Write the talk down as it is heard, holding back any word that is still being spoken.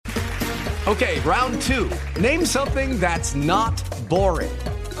Okay, round 2. Name something that's not boring.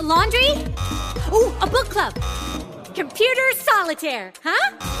 A laundry? Ooh, a book club. Computer solitaire,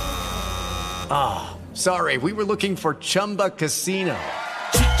 huh? Ah, sorry, we were looking for Chumba Casino.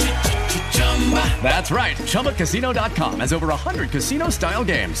 That's right, ChumbaCasino.com has over 100 casino-style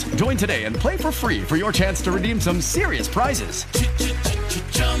games. Join today and play for free for your chance to redeem some serious prizes.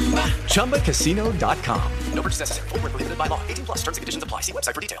 ChumbaCasino.com. No purchase necessary. Void where prohibited by law. 18+ terms and conditions apply. See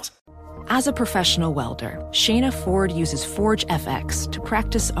website for details. As a professional welder, Shayna Ford uses Forge FX to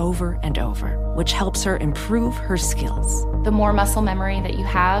practice over and over, which helps her improve her skills. The more muscle memory that you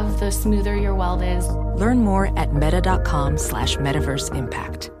have, the smoother your weld is. Learn more at meta.com/metaverse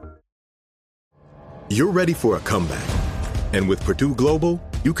impact. You're ready for a comeback. And with Purdue Global,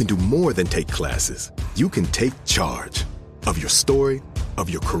 you can do more than take classes. You can take charge of your story, of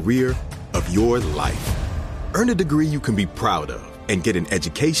your career, of your life. Earn a degree you can be proud of and get an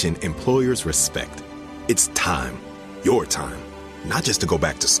education employers respect. It's time, your time, not just to go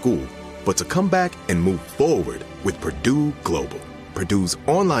back to school, but to come back and move forward with Purdue Global, Purdue's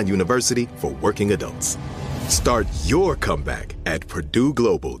online university for working adults. Start your comeback at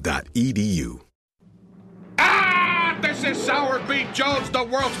purdueglobal.edu. This is Sour Beat Jones, the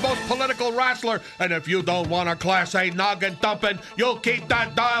world's most political wrestler. And if you don't want a Class A noggin thumping, you'll keep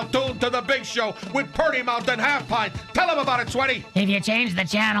that dial tuned to the big show with Purdy Mountain Half Pint. Tell him about it, Sweaty. If you change the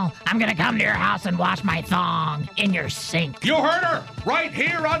channel, I'm going to come to your house and wash my thong in your sink. You heard her right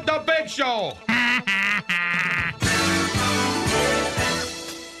here on the big show.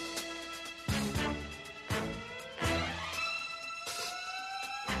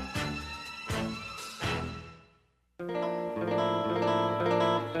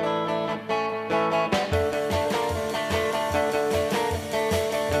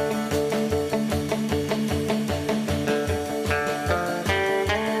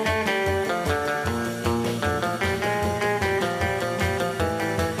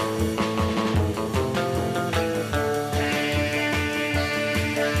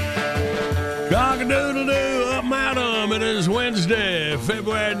 Cock-a-doodle-doo, up Madam. It is Wednesday,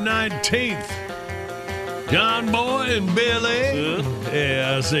 February 19th. John Boy and Billy.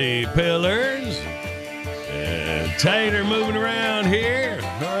 Yeah, I see Pillars. Tater moving around here.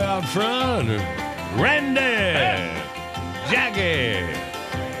 Her out front. Randy. Jackie.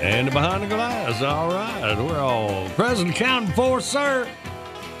 And behind the glass. All right. We're all present accounting for, sir.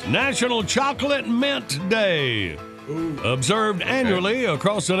 National Chocolate Mint Day. Observed annually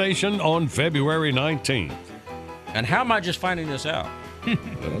across the nation on February 19th. And how am I just finding this out?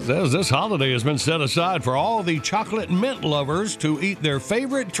 This holiday has been set aside for all the chocolate mint lovers to eat their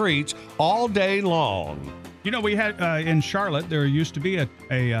favorite treats all day long. You know, we had in Charlotte, there used to be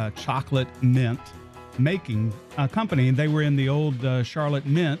a chocolate mint making company. They were in the old Charlotte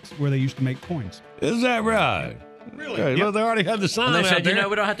Mint where they used to make coins. Is that right? Really? Okay, well, they already had the sign And they out said, there.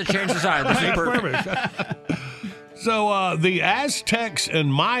 we don't have to change the sign. This is perfect. So the Aztecs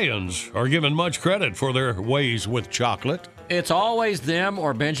and Mayans are given much credit for their ways with chocolate. It's always them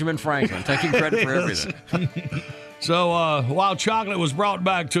or Benjamin Franklin taking credit for everything. So while chocolate was brought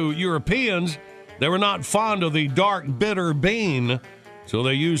back to Europeans, they were not fond of the dark, bitter bean, so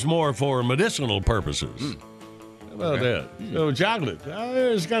they used more for medicinal purposes. How about that? So chocolate,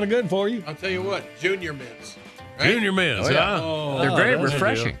 it's kind of good for you. I'll tell you what, Junior Mints. Right? Junior Mints, huh? Oh, they're very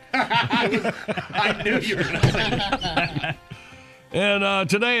refreshing. I knew you were going to say that. And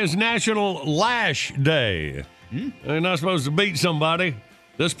today is National Lash Day. You're not supposed to beat somebody.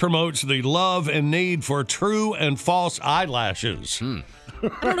 This promotes the love and need for true and false eyelashes. I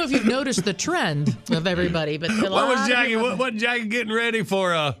don't know if you've noticed the trend of everybody, but What was Jackie? What Jackie getting ready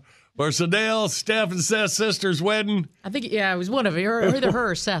for Sadell, Steph, and Seth's sister's wedding? I think, it was one of either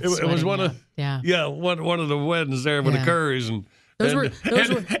her or Seth's. It was one of one of the weddings there with the Currys, and those were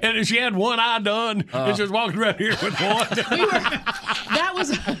and she had one eye done, and she was walking around here with one. That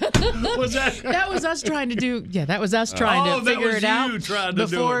was us trying to do. Yeah, that was us trying to figure it out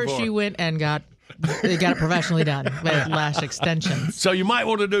before she went and got it professionally done with lash extensions. So you might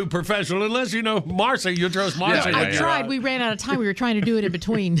want to do professional, unless you know Marcy. You trust Marcy. I tried. We ran out of time. We were trying to do it in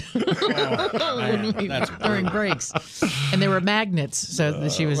between during breaks, and there were magnets. So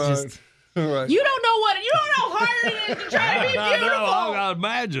she was just. Right. You don't know how hard it is to try to be beautiful. I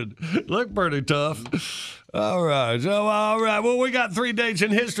imagine. Look pretty tough. All right. Well, we got 3 dates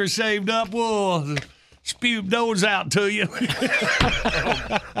in history saved up. We'll spew those out to you.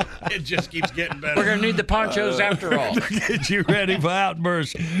 It just keeps getting better. We're going to need the ponchos after all. Get you ready for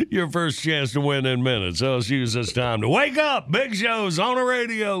Outburst, your first chance to win in minutes. So let's use this time to wake up. Big Show's on the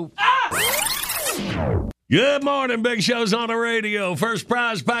radio. Good morning, Big Show's on the radio. First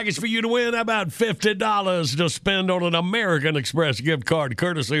prize package for you to win, about $50 to spend on an American Express gift card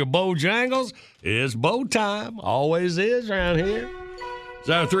courtesy of Bojangles. It's bow time. Always is around here. It's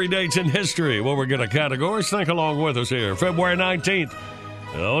our 3 dates in history. Well, we're going to categories. Think along with us here. February 19th.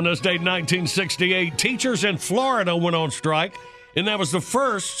 On this date, 1968, teachers in Florida went on strike, and that was the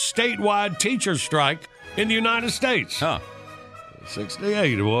first statewide teacher strike in the United States.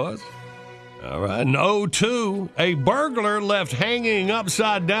 68 it was. All right. In 2002, a burglar left hanging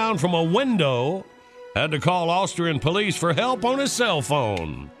upside down from a window had to call Austrian police for help on his cell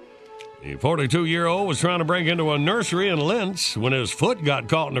phone. The 42-year-old was trying to break into a nursery in Linz when his foot got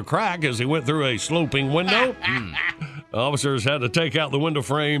caught in a crack as he went through a sloping window. Officers had to take out the window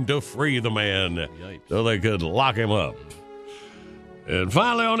frame to free the man so they could lock him up. And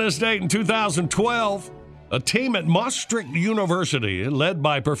finally, on this date in 2012, a team at Maastricht University, led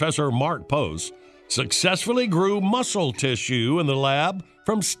by Professor Mark Post, successfully grew muscle tissue in the lab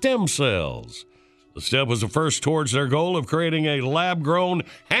from stem cells. The step was the first towards their goal of creating a lab-grown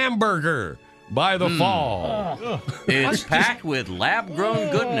hamburger by the fall. It's packed with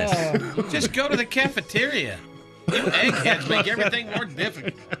lab-grown goodness. Just go to the cafeteria. You eggheads make everything more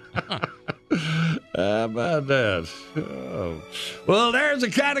difficult. How about that? Oh. Well, there's the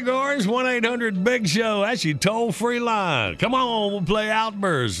categories. 1-800-BIG-SHOW. That's your toll-free line. Come on, we'll play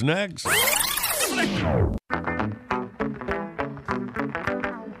Outburst next.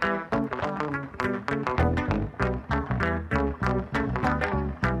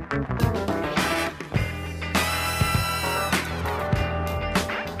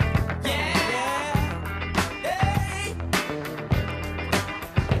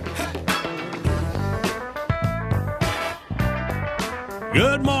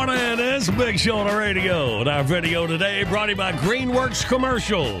 Good morning, it's Big Show on the radio. And our video today brought to you by Greenworks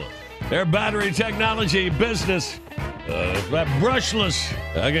Commercial. Their battery technology business, brushless,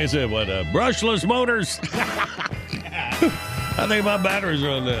 I can't say what, brushless motors. I think my batteries are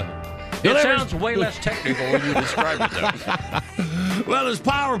on there. It sounds way less technical when you describe it, though. Well, it's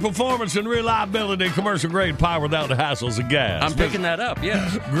power, performance, and reliability. Commercial-grade power without the hassles of gas. I'm picking that up,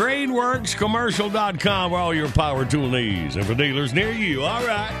 yes. GreenworksCommercial.com for all your power tool needs and for dealers near you. All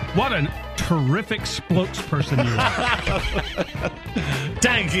right. What a terrific spokesperson you are.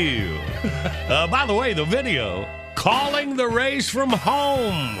 Thank you. By the way, the video, calling the race from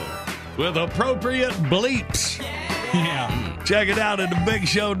home with appropriate bleeps. Yeah. Check it out at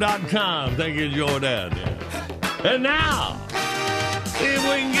thebigshow.com. Think you enjoyed that. Yeah. And now, see if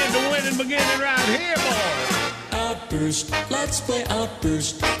we can get the winning beginning right here, boys. Outburst, let's play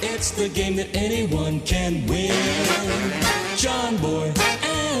Outburst. It's the game that anyone can win. John Boy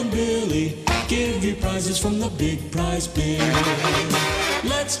and Billy give you prizes from the big prize bin.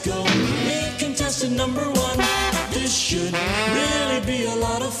 Let's go meet contestant number 1. This should really be a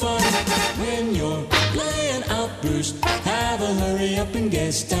lot of fun. When you're playing Outburst, have a hurry up and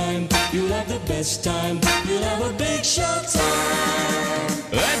guess time. You'll have the best time. You'll have a big show time.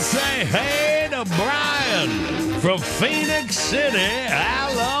 Let's say hey to Brian from Phoenix City,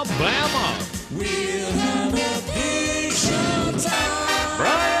 Alabama. We'll have a big show time.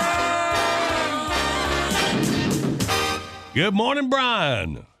 Brian! Good morning,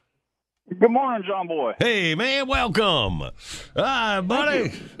 Brian. Good morning, John Boy. Hey, man, welcome. All right,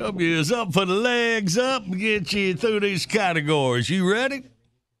 buddy. Hope you're up for the legs up and get you through these categories. You ready?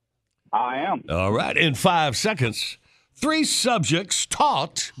 I am. All right. In 5 seconds, 3 subjects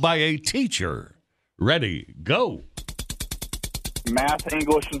taught by a teacher. Ready, go. Math,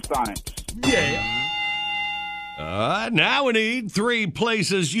 English, and science. Yeah. All right. Now we need 3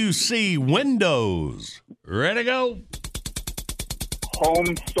 places you see windows. Ready, go.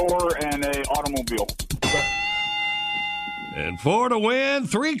 Home, store, and a automobile. And 4 to win,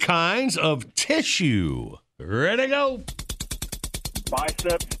 3 kinds of tissue. Ready, go.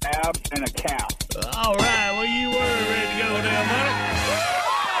 Biceps, abs, and a calf. All right, well, you were ready to go now,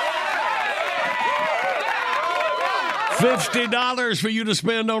 buddy. $50 for you to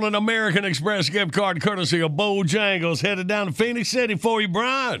spend on an American Express gift card courtesy of Bojangles. Headed down to Phoenix City for you,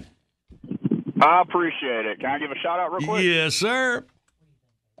 Brian. I appreciate it. Can I give a shout out real quick? Yes, sir.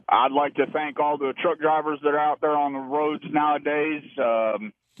 I'd like to thank all the truck drivers that are out there on the roads nowadays.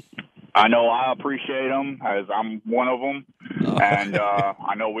 I know I appreciate them, as I'm one of them. And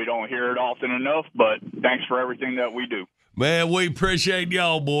I know we don't hear it often enough, but thanks for everything that we do. Man, we appreciate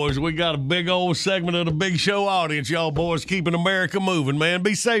y'all, boys. We got a big old segment of the Big Show audience. Y'all boys keeping America moving, man.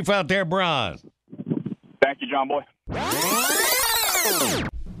 Be safe out there, Brian. Thank you, John Boy.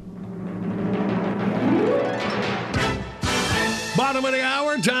 By Bottom of the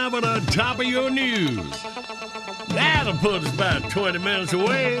hour, time for the top of your news. That'll put us about 20 minutes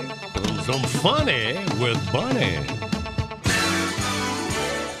away from some funny with Bunny.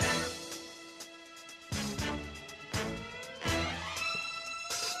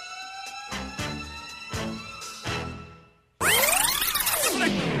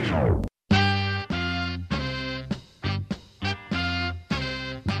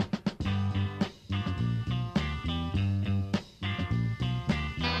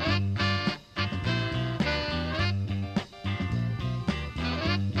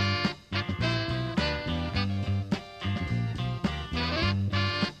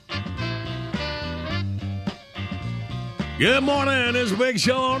 Good morning. It's a big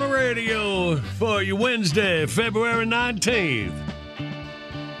show on the radio for you Wednesday, February 19th.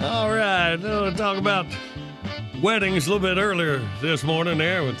 All right. We'll talk about weddings a little bit earlier this morning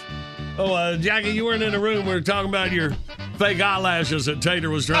there. Jackie, you weren't in the room. We were talking about your fake eyelashes that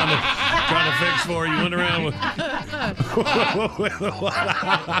Tater was trying to fix for you. Went around with...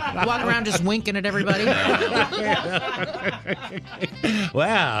 Walking around just winking at everybody.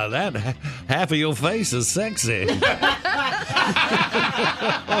 Wow, that half of your face is sexy.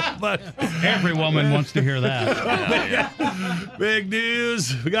 But every woman wants to hear that. Big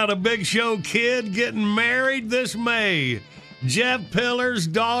news. We got a Big Show kid getting married this May. Jeff Pillar's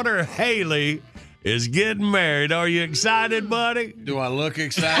daughter, Haley, is getting married. Are you excited, buddy? Do I look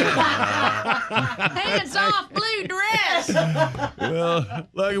excited? Hands off, blue dress. Well,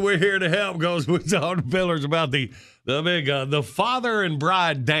 lucky we're here to help because we talked to Pillars about the big the father and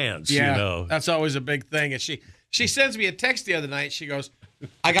bride dance. Yeah, you know, that's always a big thing. And she sends me a text the other night. She goes,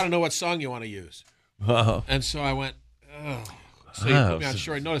 "I got to know what song you want to use." And so I went, "Oh." So you put me on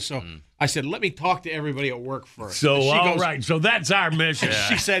short notice. So I said, let me talk to everybody at work first. So, all right. So that's our mission.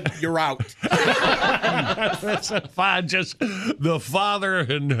 She said, you're out. That's fine. Just the father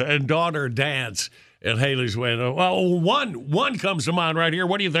and daughter dance at Haley's wedding. Well, one comes to mind right here.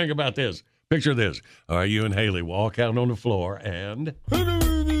 What do you think about this? Picture this. All right, you and Haley walk out on the floor and...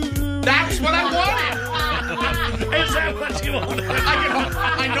 That's what I wanted. Is that what you wanted?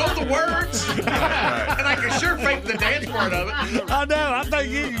 I know the words, and I can sure fake the dance part of it. I know. I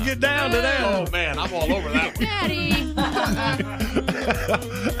think you can get down to that. Oh, man, I'm all over that one. Daddy.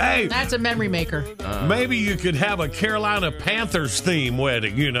 Hey. That's a memory maker. Maybe you could have a Carolina Panthers theme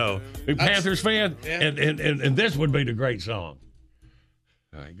wedding, you know. Big Panthers fan? Yeah. And this would be the great song.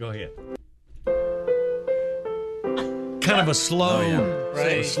 All right, go ahead. Kind of a slow, you know,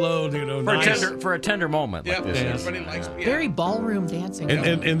 for a tender moment. Yep, like this. everybody likes me. Very ballroom dancing.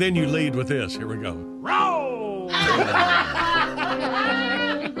 And then you lead with this. Here we go. Roll!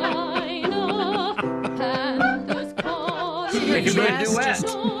 It could be a duet.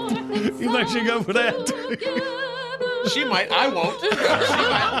 You think she'd go for that? She might. I won't. She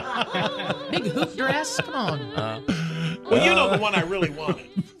might. Big hoop dress. Come on. Well, you know the one I really wanted.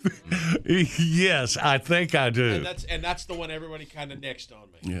 Yes, I think I do. And that's the one everybody kind of nixed on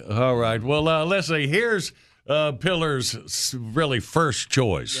me. Yeah, all right. Well, let's see. Here's Pillar's really first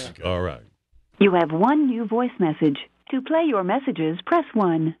choice. Yeah, okay. All right. You have one new voice message. To play your messages, press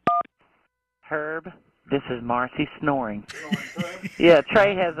 1. Herb, this is Marcy snoring. Yeah,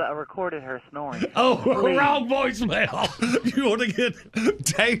 Trey has recorded her snoring. Oh, wrong voicemail. You want to get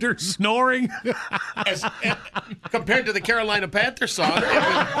Tater snoring? Compared to the Carolina Panthers song,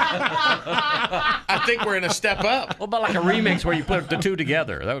 I think we're in a step up. What about like a remix where you put the two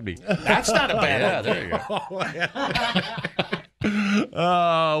together? That would be. That's not a bad one. Yeah, there you go.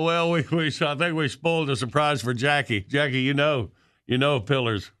 Well, I think we spoiled a surprise for Jackie. Jackie, you know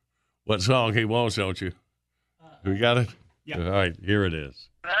Pillars, what song he wants, don't you? We got it? Yeah. All right, here it is.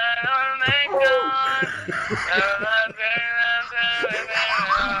 I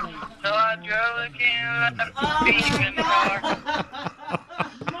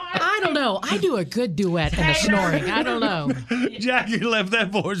don't know. I do a good duet in the snoring. I don't know. Jackie left that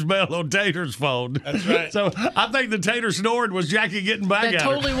voicemail on Tater's phone. That's right. So I think the Tater snoring was Jackie getting back at her. That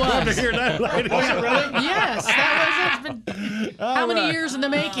totally was. Want to hear that, ladies? Was it really? Yes. That was. It's been how many years in the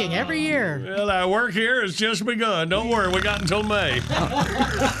making? Every year. Well, our work here has just begun. Don't worry, we got until May.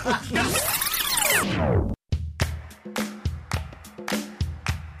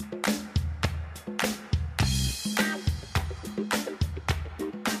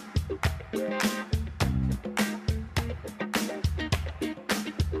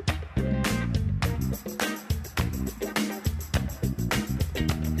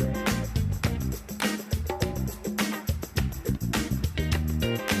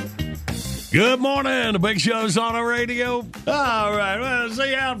 Good morning. The Big Show's on the radio. All right. Well,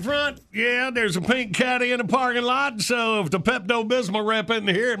 see out front? Yeah, there's a pink caddy in the parking lot. So if the Pepto-Bismol rep isn't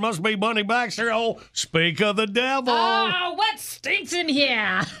here, it must be Bunny Baxter. Oh, speak of the devil. Oh, what stinks in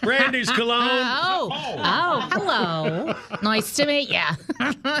here? Randy's cologne. Hello. Nice to meet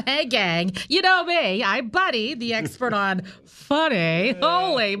you. Hey, gang. You know me. I'm Buddy, the expert on funny.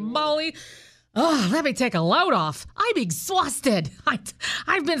 Holy moly. Oh, let me take a load off. I'm exhausted.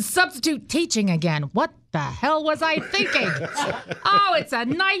 I've been substitute teaching again. What the hell was I thinking? Oh, it's a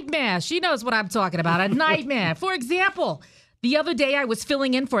nightmare. She knows what I'm talking about. A nightmare. For example, the other day I was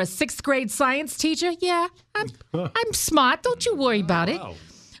filling in for a 6th grade science teacher. Yeah, I'm smart. Don't you worry about it.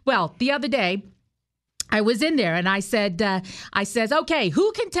 Well, the other day I was in there and I said, okay,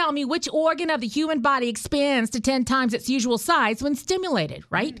 who can tell me which organ of the human body expands to 10 times its usual size when stimulated,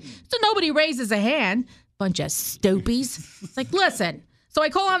 right? So nobody raises a hand. Bunch of stoopies. It's like, listen. So I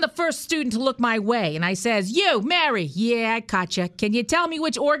call on the first student to look my way and I says, you, Mary. Yeah, I caught you. Can you tell me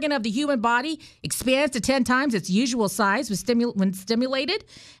which organ of the human body expands to 10 times its usual size when stimulated?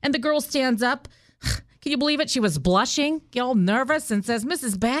 And the girl stands up. Can you believe it? She was blushing, all nervous, and says,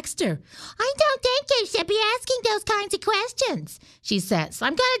 Mrs. Baxter, I don't think you should be asking those kinds of questions, she says.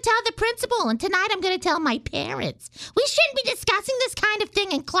 I'm going to tell the principal, and tonight I'm going to tell my parents. We shouldn't be discussing this kind of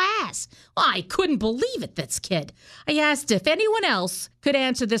thing in class. Well, I couldn't believe it, this kid. I asked if anyone else could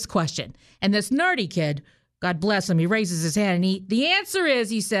answer this question, and this nerdy kid, God bless him, he raises his hand, and the answer is,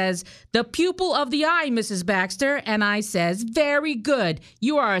 he says, the pupil of the eye, Mrs. Baxter, and I says, very good.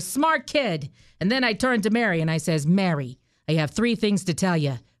 You are a smart kid. And then I turned to Mary and I says, Mary, I have 3 things to tell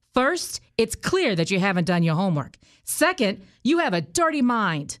you. First, it's clear that you haven't done your homework. Second, you have a dirty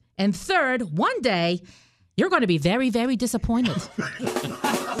mind. And third, one day, you're going to be very, very disappointed.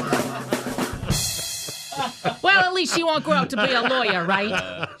 Well, at least she won't grow up to be a lawyer,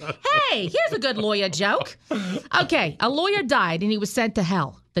 right? Hey, here's a good lawyer joke. Okay, a lawyer died and he was sent to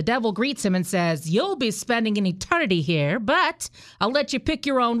hell. The devil greets him and says, you'll be spending an eternity here, but I'll let you pick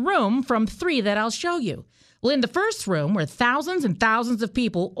your own room from 3 that I'll show you. Well, in the first room were thousands and thousands of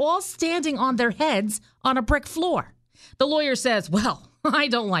people all standing on their heads on a brick floor. The lawyer says, well, I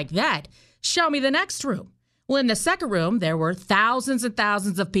don't like that. Show me the next room. Well, in the second room, there were thousands and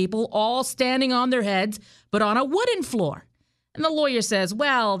thousands of people all standing on their heads, but on a wooden floor. And the lawyer says,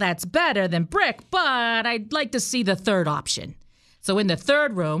 well, that's better than brick, but I'd like to see the third option. So in the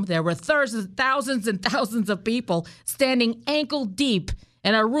third room, there were thousands and thousands of people standing ankle deep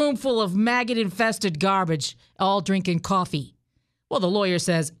in a room full of maggot-infested garbage, all drinking coffee. Well, the lawyer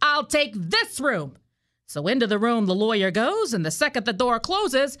says, I'll take this room. So into the room the lawyer goes, and the second the door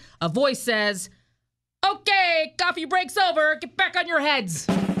closes, a voice says, okay, coffee break's over. Get back on your heads.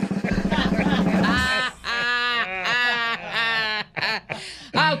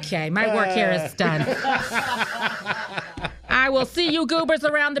 Okay, my work here is done. I will see you goobers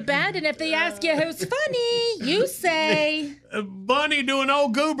around the bend, and if they ask you who's funny, you say... Bunny doing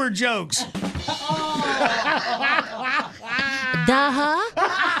old goober jokes. Duh-huh.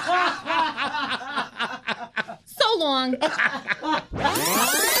 So long.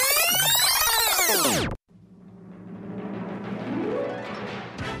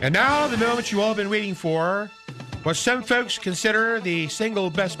 And now, the moment you all been waiting for, what some folks consider the single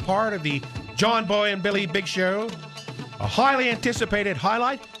best part of the John Boy and Billy Big Show, a highly anticipated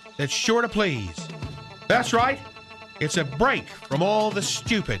highlight that's sure to please. That's right, it's a break from all the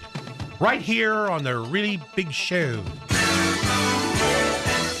stupid, right here on the Really Big Show.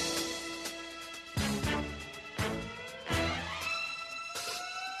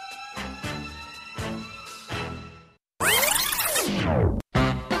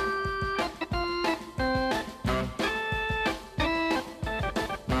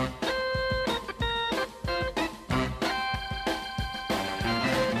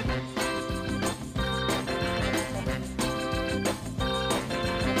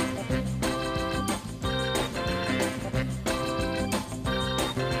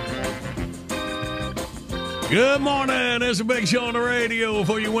 Good morning. It's a Big Show on the radio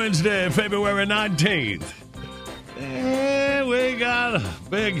for you Wednesday, February 19th. And we got a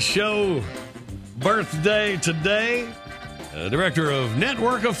Big Show birthday today. Director of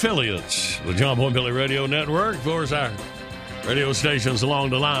Network Affiliates, the John Boy and Billy Radio Network. Of course, our radio stations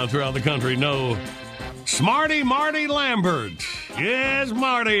along the line throughout the country know Smarty Marty Lambert. Yes,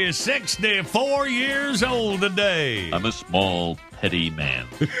 Marty is 64 years old today. I'm a small, petty man.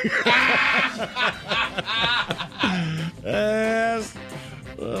 Yes.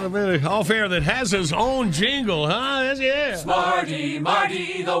 Well, a bit off air that has his own jingle, huh? Yeah. Smarty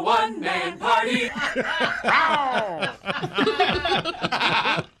Marty, the one-man party.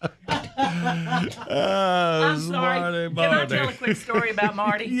 I'm sorry. Can I tell a quick story about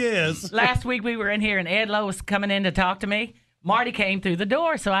Marty? Yes. Last week we were in here and Ed Lowe was coming in to talk to me. Marty came through the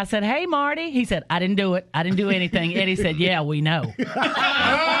door, so I said, "Hey, Marty." He said, "I didn't do it. I didn't do anything." Eddie said, "Yeah, we know."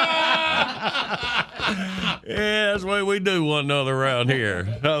 Yeah, that's the way we do one another around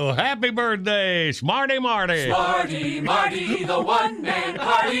here. So happy birthday, Smarty Marty. Smarty Marty, the one-man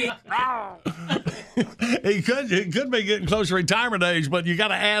party. He could be getting close to retirement age, but you got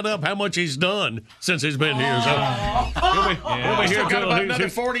to add up how much he's done since he's been here. So he'll be here got about another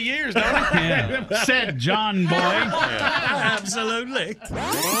 40 years, don't he? Yeah. Said John Boy. Yeah. Absolutely.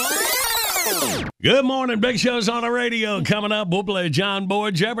 Good morning. Big Show's on the radio. Coming up, we'll play John Boy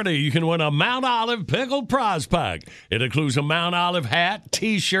Jeopardy. You can win a Mount Olive Pickled Prize Pack. It includes a Mount Olive hat,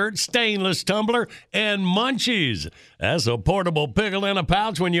 T-shirt, stainless tumbler, and munchies. That's a portable pickle in a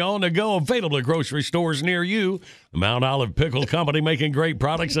pouch when you're on the go. Available at grocery stores near you. The Mount Olive Pickle Company making great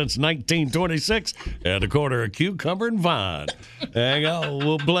products since 1926 at the corner of Cucumber and Vine. Hang on.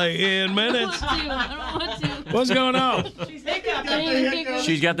 We'll play in minutes. What's going on? She's hiccuping.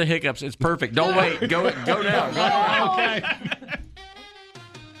 She's got the hiccups. It's perfect. Don't wait. Go now. Okay.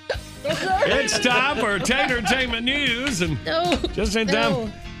 It's time for Tatertainment News, and just in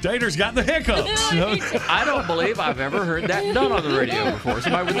time, Tater's got the hiccups. I don't believe I've ever heard that done on the radio before.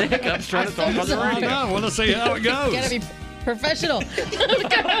 Somebody with the hiccups trying to talk on the radio. I know. We'll see how it goes. Gotta be professional.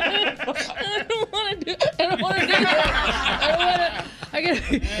 I don't want to do that.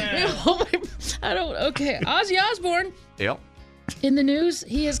 Okay. Ozzy Osbourne. Yep. In the news,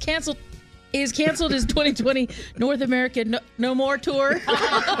 he has canceled his 2020 North American No More tour.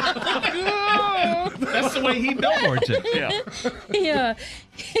 That's the way he billboards it. Yeah.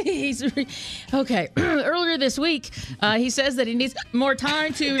 Okay. Earlier this week, he says that he needs more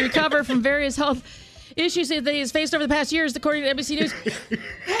time to recover from various health issues that he has faced over the past years, according to NBC News.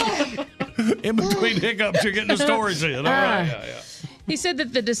 In between hiccups, you're getting the stories in. All right. He said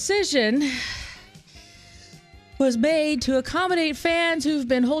that the decision was made to accommodate fans who've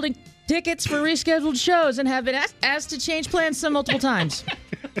been holding tickets for rescheduled shows and have been asked to change plans some multiple times.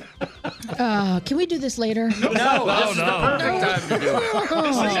 Can we do this later? No, this is the perfect time to do it. What are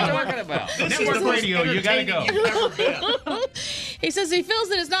you talking about? Network radio, you gotta go. He says he feels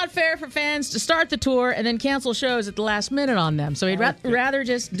that it's not fair for fans to start the tour and then cancel shows at the last minute on them. So he'd rather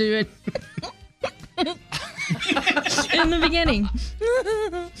just do it in the beginning.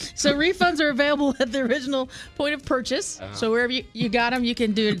 So refunds are available at the original point of purchase. So wherever you got them, you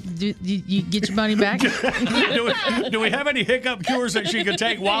can you get your money back. do we have any hiccup cures that she can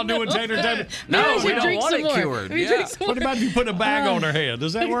take while doing Tatertainment? No, we don't want it cured. Yeah. What about if you put a bag on her head?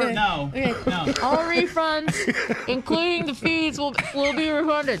 Does that work? No. Okay. No. All refunds, including the fees, will be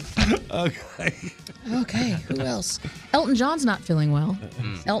refunded. Okay, who else? Elton John's not feeling well.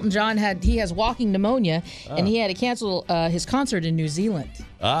 Elton John has walking pneumonia, and he had to cancel his concert in New Zealand.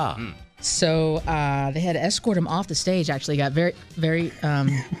 So they had to escort him off the stage. Actually, got very, very.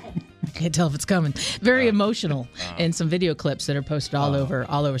 I can't tell if it's coming. Very emotional in some video clips that are posted all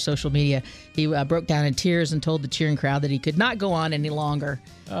over social media. He broke down in tears and told the cheering crowd that he could not go on any longer.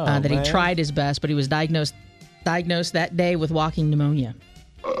 That he tried his best, but he was diagnosed that day with walking pneumonia.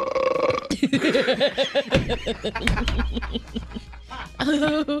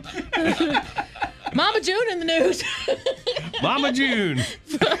 Mama June in the news. Mama June.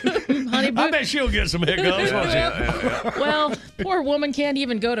 Honey Boo. I bet she'll get some hiccups. Well, poor woman can't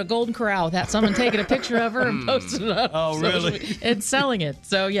even go to Golden Corral without someone taking a picture of her and posting it up. Oh, really? And selling it.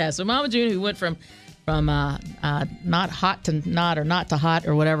 So, so Mama June, who went from not hot to not or not to hot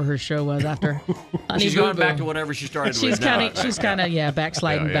or whatever her show was after Honey She's Boo going Boo. back to whatever she started She's with. She's kind of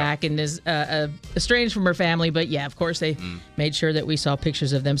backsliding back and is estranged from her family. But of course they made sure that we saw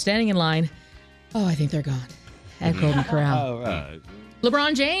pictures of them standing in line. Oh, I think they're gone at Golden Corral. All right.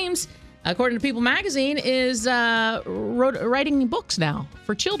 LeBron James, according to People Magazine, is writing books now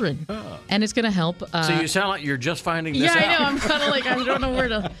for children, and it's going to help. So you sound like you're just finding this out. Yeah, I know. I'm kind of like, I don't know where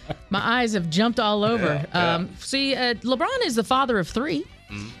to. My eyes have jumped all over. LeBron is the father of 3,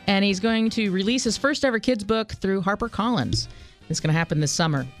 and he's going to release his first ever kids book through HarperCollins. It's going to happen this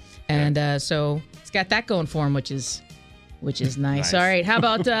summer, and so he's got that going for him, which is nice. All right, how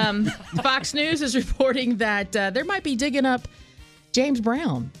about Fox News is reporting that they might be digging up James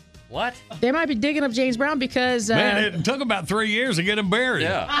Brown. What? They might be digging up James Brown because... Man, it took about 3 years to get him buried.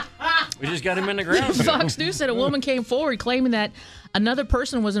 Yeah. We just got him in the ground. Fox News said a woman came forward claiming that another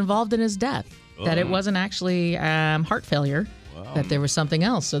person was involved in his death, that it wasn't actually heart failure, that there was something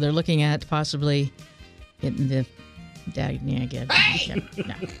else. So they're looking at possibly getting the... No.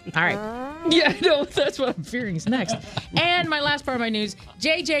 All right. Yeah, no, that's what I'm fearing is next. And my last part of my news,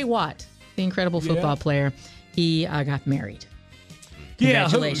 J.J. Watt. the incredible football player, he got married.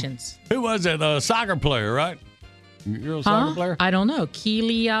 Congratulations. Yeah, who was it? A soccer player, right? You're a soccer player? I don't know.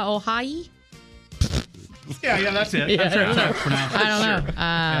 Kelia Ohai? Yeah, that's it. Yeah, That's right. That's pronounced. I don't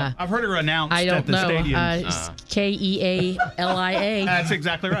know. I've heard her announced I don't at the know. stadium. Kealia. That's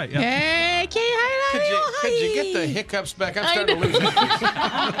exactly right. Yeah. Hey, Could you get the hiccups back? I'm starting to lose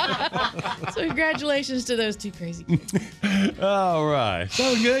it. So congratulations to those two crazy kids. All right.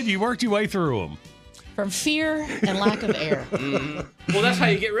 So good. You worked your way through them. From fear and lack of air. Well, that's how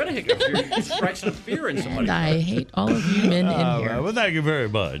you get rid of hiccups. You strike some fear in somebody. And I hate all of you men in All here. right. Well, thank you very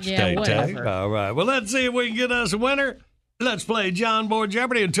much, Yeah, whatever. All right. Well, let's see if we can get us a winner. Let's play John Boy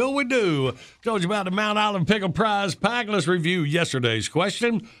Jeopardy. Until we do, told you about the Mount Olive Pickle Prize Pack. Let's review yesterday's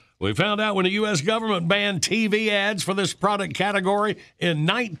question. We found out when the U.S. government banned TV ads for this product category in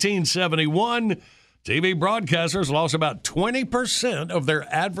 1971, TV broadcasters lost about 20% of their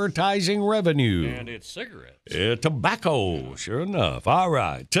advertising revenue. And it's cigarettes. Tobacco, sure enough. All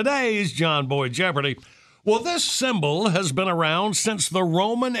right. Today's John Boy Jeopardy. Well, this symbol has been around since the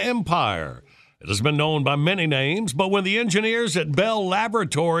Roman Empire. It has been known by many names, but when the engineers at Bell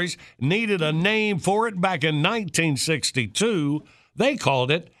Laboratories needed a name for it back in 1962, they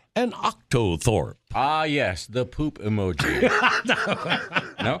called it an octothorpe. Ah, yes, the poop emoji.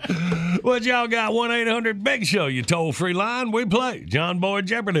 No? What y'all got? 1-800-BIG-SHOW, you toll-free line. We play John Boy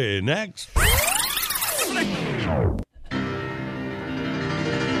Jeopardy next.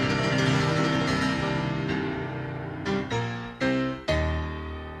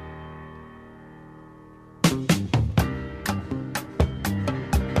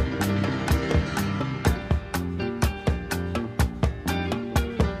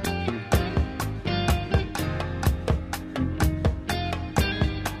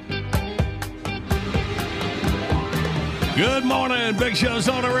 Good morning. Big Show's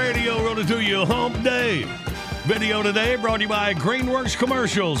on the radio. Rolling to you hump day. Video today brought to you by Greenworks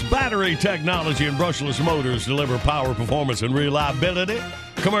Commercials. Battery technology and brushless motors deliver power, performance, and reliability.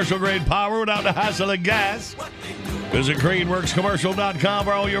 Commercial-grade power without the hassle of gas. Visit greenworkscommercial.com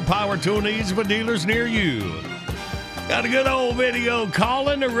for all your power tool needs for dealers near you. Got a good old video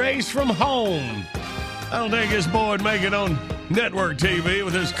calling the race from home. I don't think this boy would make it on network TV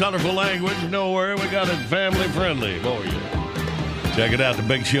with his colorful language. Don't worry, we got it family friendly for you. Check it out,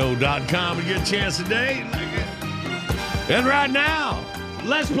 thebigshow.com, and get a chance today. And right now,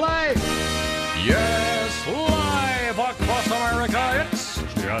 let's play. Yes, live across America, it's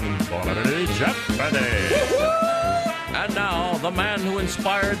John Boy Jeopardy. And now, the man who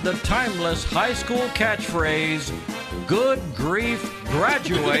inspired the timeless high school catchphrase, "Good grief,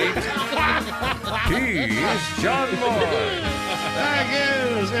 graduate." He's John Boy. Thank you.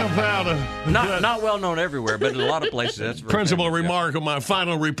 I'm proud of Not well known everywhere, but in a lot of places. That's very principal famous, remark on my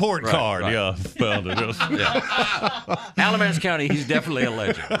final report card. right. Yeah, found it. Alamance County, he's definitely a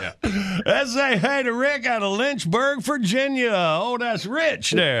legend. Yeah. Let's say hey to Rick out of Lynchburg, Virginia. Oh, that's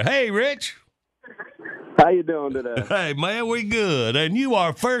Rich there. Hey, Rich. How you doing today? Hey, man, we good. And you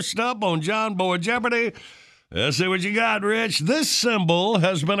are first up on John Boy Jeopardy. Let's see what you got, Rich. This symbol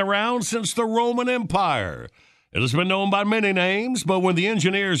has been around since the Roman Empire. It has been known by many names, but when the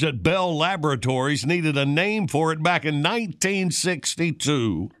engineers at Bell Laboratories needed a name for it back in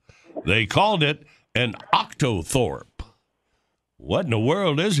 1962, they called it an octothorpe. What in the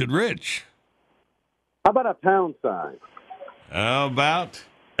world is it, Rich? How about a pound sign? How about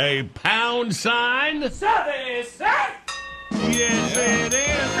a pound sign? Yes, it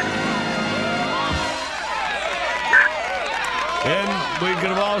is. And we could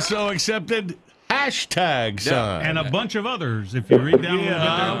have also accepted hashtag sign. And a bunch of others, if you read down a little bit.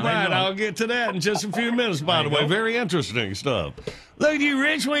 All right, I'll get to that in just a few minutes, by the way. Very interesting stuff. Look at you,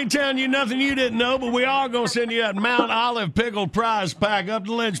 Rich. We ain't telling you nothing you didn't know, but we are going to send you that Mount Olive Pickle Prize Pack up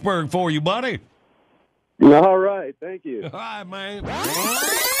to Lynchburg for you, buddy. All right, thank you. All right, man.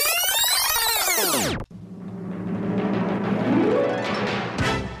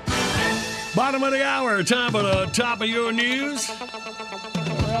 Bottom of the hour, time for the top of your news. All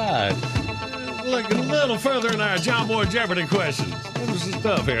right. Looking a little further in our John Boy Jeopardy questions. There's some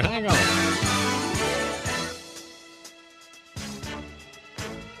stuff here. Hang on.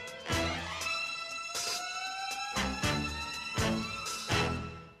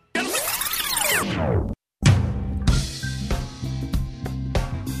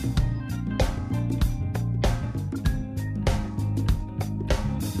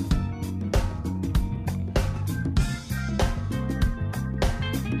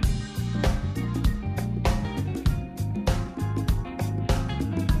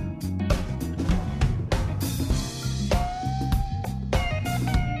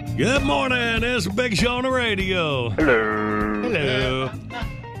 Good morning. It's Big Show on the radio. Hello. Hello.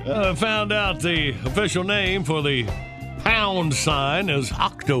 I found out the official name for the pound sign is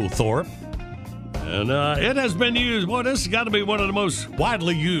octothorpe. And it has been used. Boy, this has got to be one of the most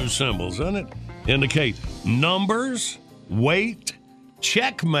widely used symbols, doesn't it? Indicate numbers, weight,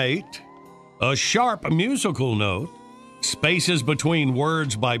 checkmate, a sharp musical note, spaces between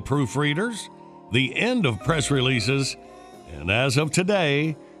words by proofreaders, the end of press releases, and as of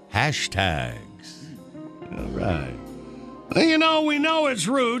today, hashtags. All right. You know, we know its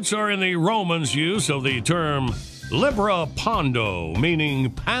roots are in the Romans' use of the term libra pondo,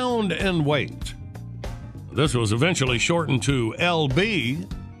 meaning pound in weight. This was eventually shortened to LB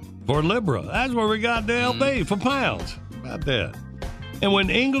for libra. That's where we got the LB for pounds. About that. And when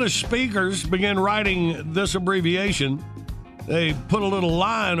English speakers began writing this abbreviation, they put a little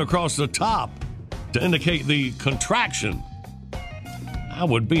line across the top to indicate the contraction. I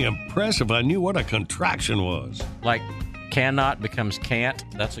would be impressed if I knew what a contraction was. Like cannot becomes can't.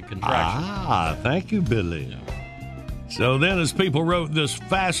 That's a contraction. Ah, thank you, Billy. Yeah. So then as people wrote this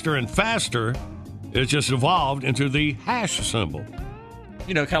faster and faster, it just evolved into the hash symbol.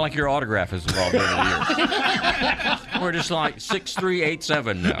 You know, kind of like your autograph has evolved over the years. We're just like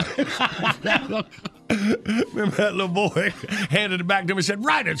 6387 now. Remember that little boy handed it back to me and said,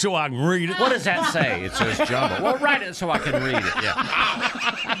 write it so I can read it. What does that say? It says jumbo. Well, write it so I can read it.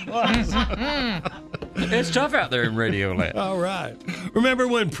 Yeah. It's tough out there in radio land. All right. Remember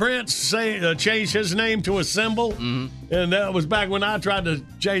when Prince changed his name to a symbol? Mm-hmm. And that was back when I tried to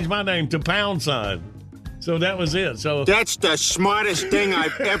change my name to pound sign. So that was it. So that's the smartest thing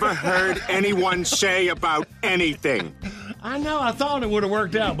I've ever heard anyone say about anything. I know. I thought it would have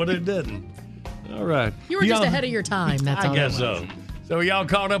worked out, but it didn't. All right. You were just ahead of your time. That's all. I guess so. So y'all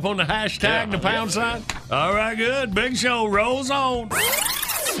caught up on the hashtag, the pound sign? All right, good. Big Show rolls on.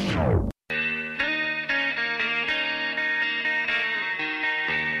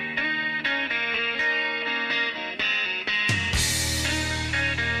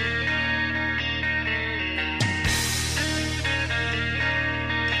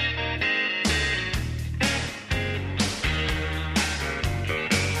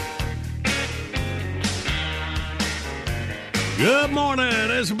 Good morning.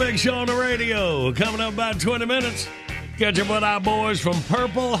 It's a Big Show on the radio. Coming up about 20 minutes. Catch up with our boys from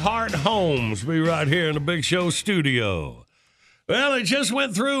Purple Heart Homes. Be right here in the Big Show studio. Well, he just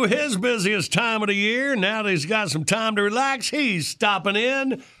went through his busiest time of the year. Now that he's got some time to relax, he's stopping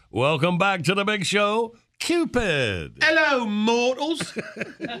in. Welcome back to the Big Show, Cupid. Hello, mortals.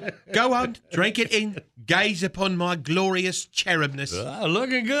 Go on, drink it in. Gaze upon my glorious cherubness.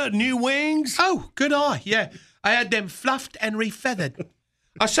 Looking good. New wings? Oh, good eye, yeah. I had them fluffed and refeathered.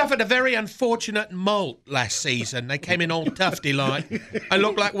 I suffered a very unfortunate molt last season. They came in all tufty-like. I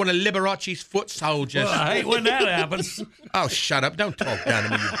looked like one of Liberace's foot soldiers. Well, I hate when that happens. Oh, shut up. Don't talk down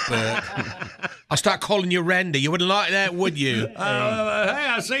to me, you bird. I'll start calling you Randy. You wouldn't like that, would you? Hey,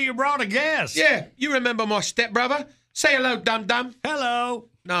 I see you brought a guest. Yeah, you remember my stepbrother? Say hello, dum-dum. Hello.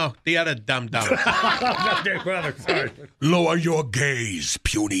 No, the other dum-dum. Lower your gaze,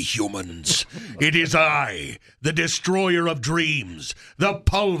 puny humans. It is I, the destroyer of dreams, the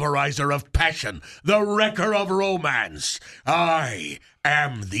pulverizer of passion, the wrecker of romance. I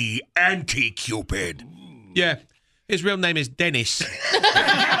am the anti-Cupid. Yeah, his real name is Dennis.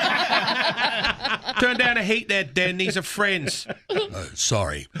 Turn down the heat there, Den. These are friends.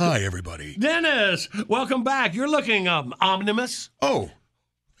 Sorry. Hi, everybody. Dennis, welcome back. You're looking omnibus. Oh,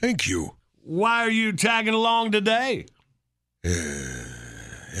 thank you. Why are you tagging along today?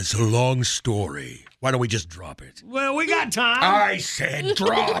 It's a long story. Why don't we just drop it? Well, we got time. I said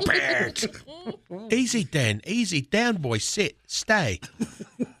drop it. Easy, Den. Easy. Down, boy. Sit. Stay.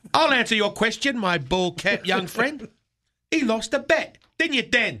 I'll answer your question, my ball-capped young friend. He lost a bet, didn't you,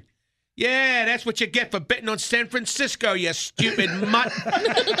 Den? Yeah, that's what you get for betting on San Francisco, you stupid mutt.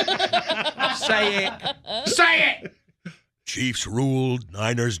 Say it. Say it! Chiefs ruled,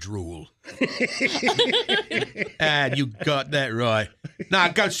 Niners drool. And you got that right. Now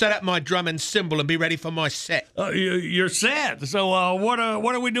go set up my drum and cymbal and be ready for my set. You're set. So what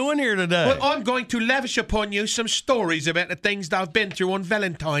are we doing here today? Well, I'm going to lavish upon you some stories about the things that I've been through on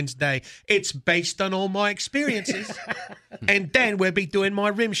Valentine's Day. It's based on all my experiences. And then we'll be doing my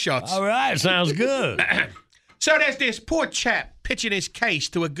rim shots. All right, sounds good. So there's this poor chap pitching his case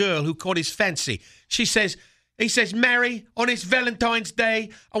to a girl who caught his fancy. He says, Mary, on this Valentine's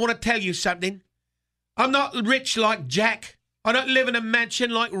Day, I want to tell you something. I'm not rich like Jack. I don't live in a mansion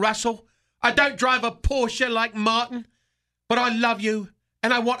like Russell. I don't drive a Porsche like Martin. But I love you,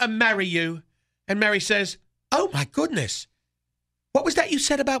 and I want to marry you. And Mary says, oh, my goodness. What was that you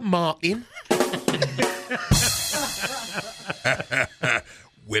said about Martin?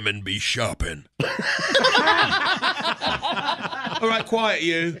 Women be shopping. All right, quiet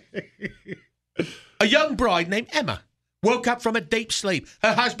you. A young bride named Emma woke up from a deep sleep.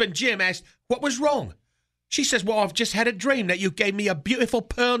 Her husband, Jim, asked, what was wrong? She says, well, I've just had a dream that you gave me a beautiful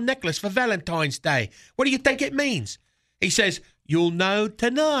pearl necklace for Valentine's Day. What do you think it means? He says, you'll know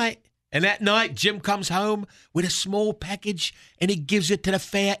tonight. And that night, Jim comes home with a small package, and he gives it to the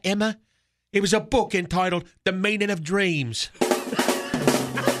fair Emma. It was a book entitled The Meaning of Dreams.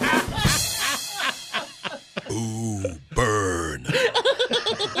 Ooh, burn.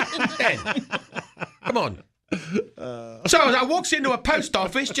 Ben, come on. So as I walks into a post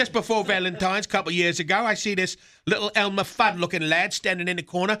office just before Valentine's a couple of years ago, I see this little Elmer Fudd-looking lad standing in the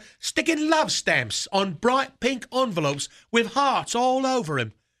corner sticking love stamps on bright pink envelopes with hearts all over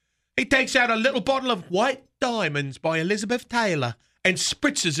him. He takes out a little bottle of White Diamonds by Elizabeth Taylor and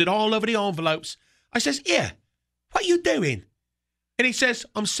spritzes it all over the envelopes. I says, here, what you doing? And he says,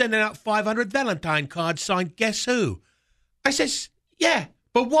 I'm sending out 500 Valentine cards signed Guess Who? I says, yeah,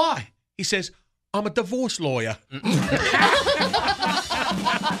 but why? He says, I'm a divorce lawyer.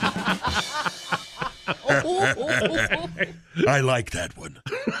 I like that one.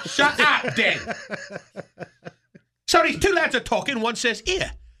 Shut up, Dan. So these two lads are talking. One says,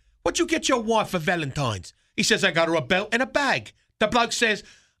 here, what'd you get your wife for Valentine's? He says, I got her a belt and a bag. The bloke says,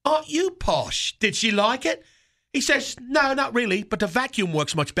 aren't you posh? Did she like it? He says, no, not really, but the vacuum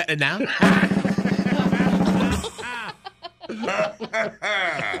works much better now.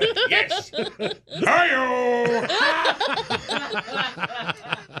 Yes. Hi-yo.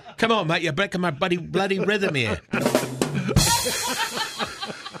 Come on, mate, you're breaking my bloody rhythm here.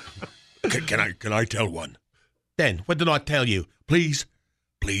 Can I tell one? Then, what did I tell you? Please.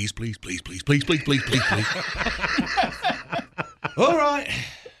 Please, please, please, please, please, please, please, please, please. All right.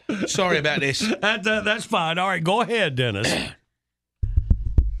 Sorry about this. That's fine. All right, go ahead, Dennis.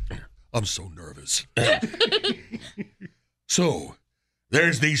 I'm so nervous. So,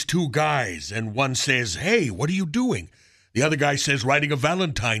 there's these two guys, and one says, hey, what are you doing? The other guy says, writing a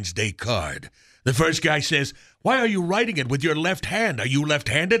Valentine's Day card. The first guy says, why are you writing it with your left hand? Are you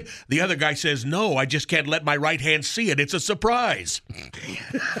left-handed? The other guy says, no, I just can't let my right hand see it. It's a surprise.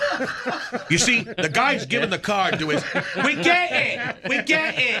 You see, the guy's giving the card to his... We get it! We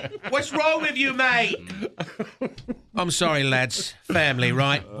get it! What's wrong with you, mate? I'm sorry, lads. Family,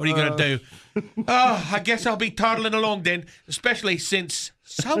 right? What are you going to do? Oh, I guess I'll be toddling along then, especially since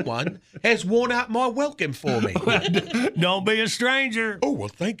someone has worn out my welcome for me. Don't be a stranger. Oh, well,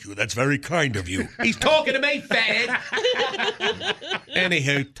 thank you. That's very kind of you. He's talking to me, fathead.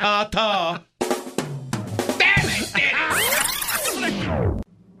 Anywho, ta-ta. Damn it, Dennis!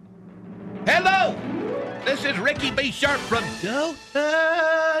 Hello! This is Ricky B. Sharp from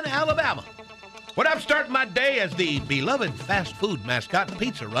Dothan, Alabama. When I'm starting my day as the beloved fast food mascot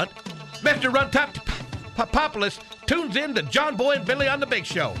Pizza Runt, Mr. Runtop Populus tunes in to John Boy and Billy on the Big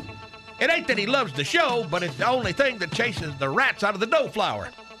Show. It ain't that he loves the show, but it's the only thing that chases the rats out of the dough flour.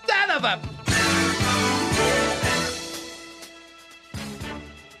 Son of a...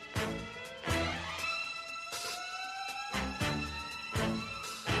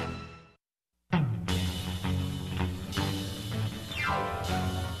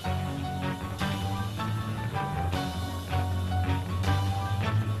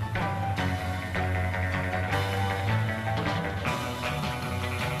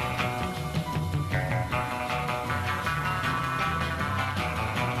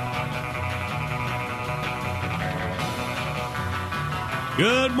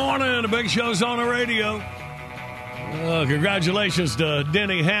 Good morning. The Big Show's on the radio. Congratulations to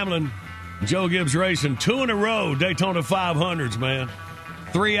Denny Hamlin, Joe Gibbs Racing. 2 in a row Daytona 500s, man.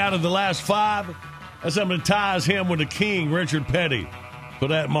 3 out of the last 5. That's something that ties him with the king, Richard Petty, for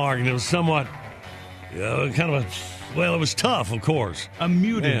that mark. And it was somewhat it was tough, of course. A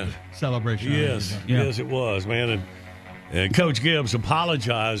muted celebration. Yes, yes, it was, man. And Coach Gibbs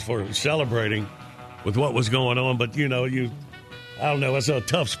apologized for celebrating with what was going on. But, I don't know. It's a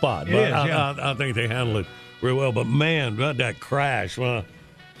tough spot. But I think they handled it real well. But, man, about that crash. When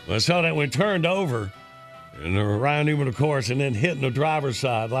I saw that when it turned over and Ryan Newman, of course, and then hitting the driver's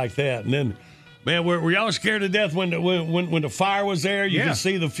side like that. And then, man, were y'all scared to death when the fire was there? You could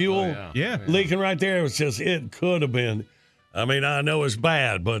see the fuel leaking right there. It was just, it could have been. I mean, I know it's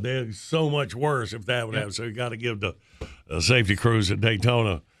bad, but it's so much worse if that would happen. So you got to give the safety crews at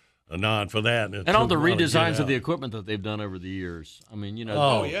Daytona a nod for that. And all the redesigns of the equipment that they've done over the years. I mean,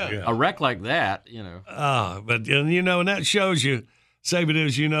 a wreck like that, But, and that shows you, save it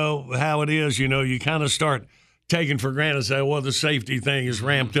as how it is, you kind of start taken for granted. Say, well, the safety thing is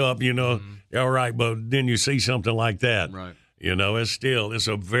ramped up, you know. All right, but then you see something like that. Right. You know, it's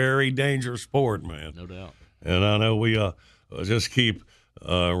a very dangerous sport, man. No doubt. And I know we just keep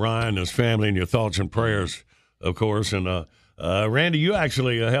Ryan and his family in your thoughts and prayers, of course. And Randy, you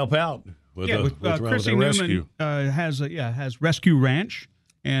actually help out with Chrissy Newman has Rescue Ranch,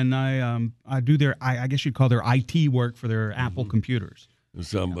 and I do their I guess you'd call their IT work for their Apple computers.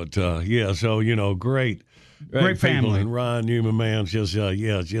 So, but so you know, great family. And Ryan Newman, man, just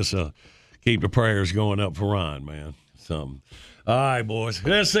keep the prayers going up for Ryan, man. All right, boys.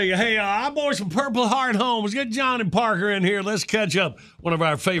 Let's see. Hey, our boys from Purple Heart Homes. Get John and Parker in here. Let's catch up. One of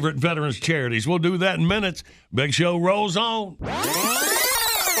our favorite veterans charities. We'll do that in minutes. Big Show rolls on.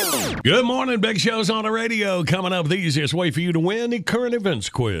 Good morning. Big Show's on the radio. Coming up, the easiest way for you to win the current events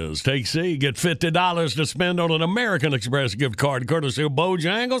quiz. Take C. Get $50 to spend on an American Express gift card courtesy of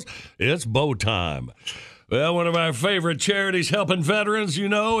Bojangles. It's Bow time. Well, one of our favorite charities helping veterans, you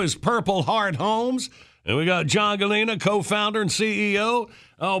know, is Purple Heart Homes. And we got John Galena, co-founder and CEO.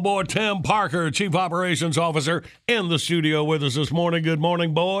 Oh, boy, Tim Parker, Chief Operations Officer, in the studio with us this morning. Good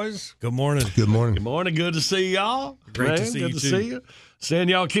morning, boys. Good morning. Good morning. Good morning. Good to see y'all. Great to see you, Good to see you. Seeing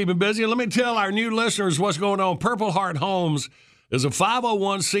y'all keeping busy. Let me tell our new listeners what's going on. Purple Heart Homes is a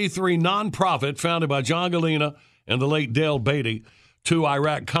 501c3 nonprofit founded by John Galena and the late Dale Beatty, two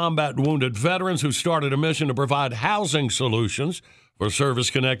Iraq combat wounded veterans who started a mission to provide housing solutions for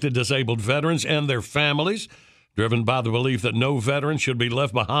service-connected disabled veterans and their families. Driven by the belief that no veteran should be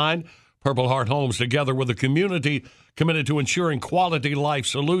left behind, Purple Heart Homes, together with a community committed to ensuring quality life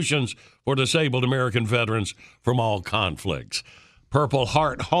solutions for disabled American veterans from all conflicts.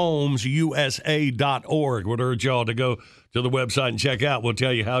 PurpleHeartHomesUSA.org. Would urge y'all to go to the website and check out. We'll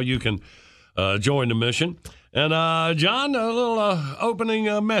tell you how you can join the mission. And, John, a little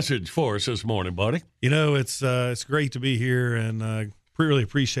opening message for us this morning, buddy. You know, it's great to be here, and really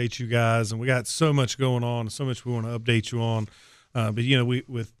appreciate you guys. And we got so much going on, so much we want to update you on. But, you know,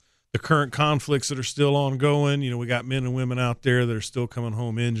 with the current conflicts that are still ongoing, you know, we got men and women out there that are still coming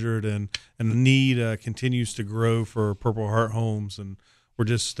home injured, and the need continues to grow for Purple Heart Homes. And we're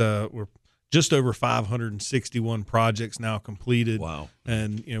just over 561 projects now completed. Wow.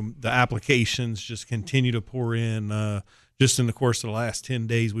 And, you know, the applications just continue to pour in. Just in the course of the last 10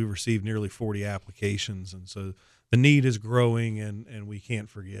 days, we've received nearly 40 applications. And so the need is growing, and we can't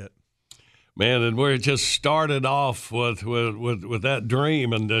forget. Man, and we just started off with that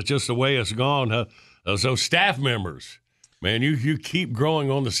dream, and just the way it's gone. So staff members, man, you keep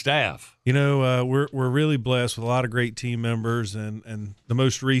growing on the staff. You know, we're really blessed with a lot of great team members, and the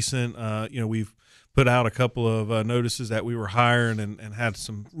most recent, you know, we've put out a couple of notices that we were hiring, and had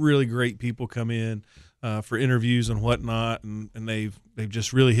some really great people come in for interviews and whatnot, and they've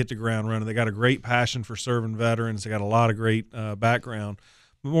just really hit the ground running. They got a great passion for serving veterans. They got a lot of great background.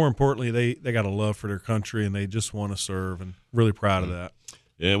 But more importantly, they got a love for their country, and they just want to serve, and really proud of that.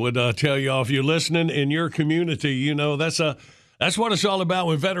 Yeah, would tell y'all, if you're listening in your community, you know, that's what it's all about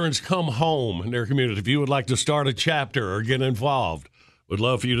when veterans come home in their community. If you would like to start a chapter or get involved, would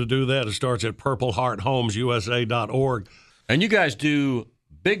love for you to do that. It starts at PurpleHeartHomesUSA.org. And you guys do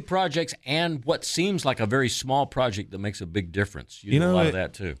big projects and what seems like a very small project that makes a big difference. You do a lot of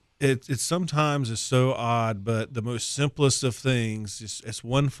that, too. It sometimes is so odd, but the most simplest of things, it's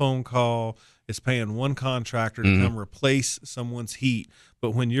one phone call, it's paying one contractor to come replace someone's heat.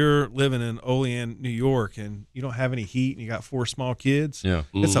 But when you're living in Olean, New York, and you don't have any heat and you got 4 small kids,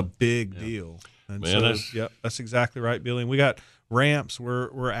 it's a big deal. And man, that's exactly right, Billy. And we got ramps.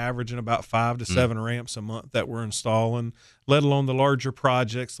 We're averaging about 5 to 7 ramps a month that we're installing, let alone the larger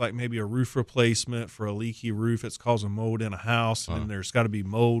projects like maybe a roof replacement for a leaky roof that's causing mold in a house, and then there's got to be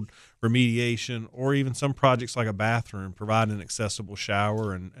mold remediation, or even some projects like a bathroom, providing an accessible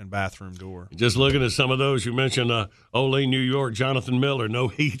shower and bathroom door. Just looking at some of those, you mentioned Olean, New York, Jonathan Miller, no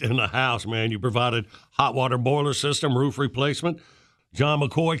heat in the house, man. You provided hot water boiler system, roof replacement. John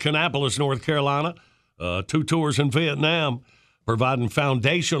McCoy, Kannapolis, North Carolina, 2 tours in Vietnam, providing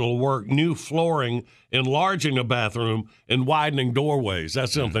foundational work, new flooring, enlarging a bathroom, and widening doorways.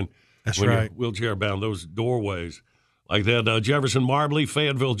 That's something. That's when right. You're wheelchair-bound, those doorways. Like that, Jefferson Marbley,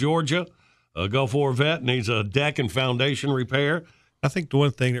 Fayetteville, Georgia, Gulf War vet, needs a deck and foundation repair. I think the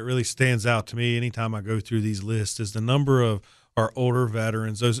one thing that really stands out to me anytime I go through these lists is the number of our older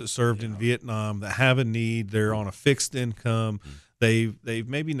veterans, those that served in Vietnam, that have a need. They're on a fixed income. They've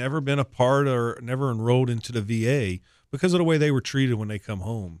maybe never been a part or never enrolled into the VA because of the way they were treated when they come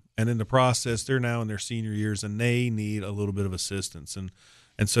home. And in the process, they're now in their senior years, and they need a little bit of assistance. And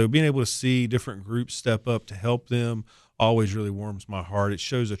so being able to see different groups step up to help them always really warms my heart. It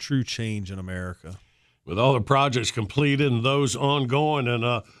shows a true change in America. with all the projects completed and those ongoing.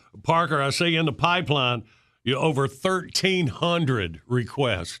 And Parker, I see in the pipeline, over 1,300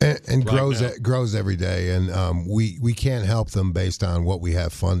 requests, and grows every day. And we can't help them based on what we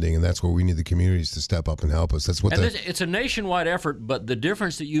have funding, and that's where we need the communities to step up and help us. That's what. It's a nationwide effort, but the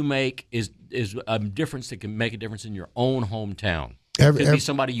difference that you make is a difference that can make a difference in your own hometown. It could be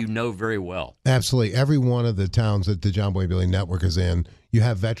somebody you know very well. Absolutely, every one of the towns that the John Boy and Billy Network is in, you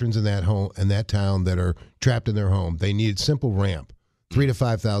have veterans in that home and that town that are trapped in their home. They need simple ramp. $3,000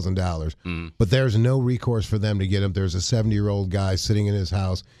 to $5,000, but there's no recourse for them to get him. There's a 70-year-old guy sitting in his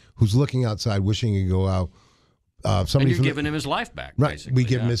house who's looking outside, wishing he could go out. And you're giving him his life back, right? Basically. We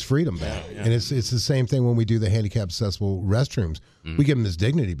give him his freedom back, and it's the same thing when we do the handicap-accessible restrooms. We give him his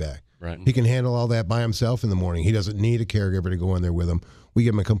dignity back. Right. He can handle all that by himself in the morning. He doesn't need a caregiver to go in there with him. We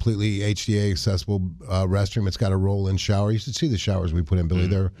give him a completely HDA-accessible restroom. It's got a roll-in shower. You should see the showers we put in, Billy.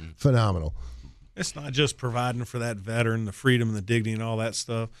 They're phenomenal. It's not just providing for that veteran the freedom and the dignity and all that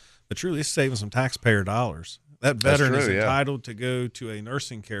stuff, but truly it's saving some taxpayer dollars. That veteran is entitled to go to a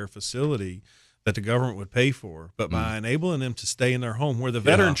nursing care facility that the government would pay for, but by enabling them to stay in their home where the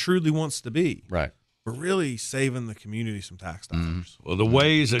veteran truly wants to be, right, we're really saving the community some tax dollars. Well, the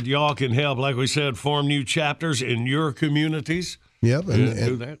ways that y'all can help, like we said, form new chapters in your communities. Yep,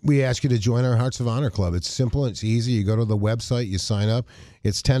 and we ask you to join our Hearts of Honor Club. It's simple, it's easy. You go to the website, you sign up.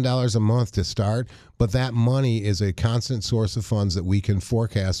 It's $10 a month to start, but that money is a constant source of funds that we can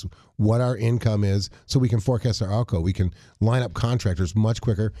forecast what our income is, so we can forecast our outgo. We can line up contractors much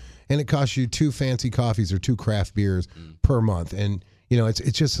quicker, and it costs you 2 fancy coffees or 2 craft beers per month. And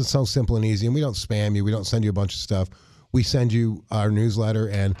it's just so simple and easy. And we don't spam you. We don't send you a bunch of stuff. We send you our newsletter,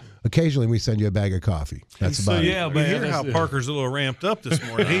 and occasionally we send you a bag of coffee. That's about it. Yeah, man. You hear how Parker's a little ramped up this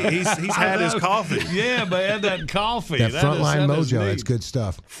morning. He's had his coffee. Yeah, man, that coffee. That Frontline Mojo, that's good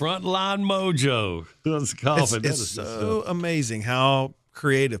stuff. Frontline Mojo. That's coffee. It's so amazing how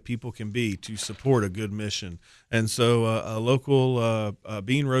creative people can be to support a good mission. And so a local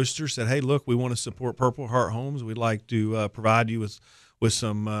bean roaster said, hey, look, we want to support Purple Heart Homes. We'd like to provide you with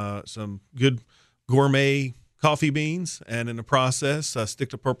some good gourmet coffee beans, and in the process,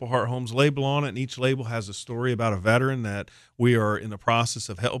 stick the Purple Heart Homes label on it, and each label has a story about a veteran that we are in the process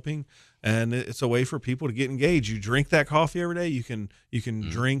of helping, and it's a way for people to get engaged. You drink that coffee every day, you can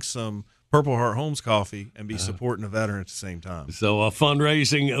drink some Purple Heart Homes coffee and be supporting a veteran at the same time. So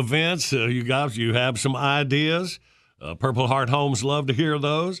fundraising events, you have some ideas. Purple Heart Homes love to hear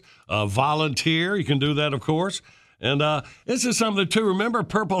those. Volunteer, you can do that, of course. And this is something to remember,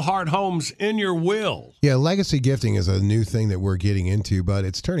 Purple Heart Homes in your will. Yeah, legacy gifting is a new thing that we're getting into, but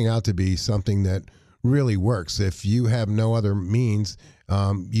it's turning out to be something that really works. If you have no other means,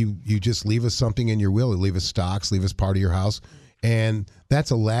 you just leave us something in your will. Leave us stocks, leave us part of your house, and that's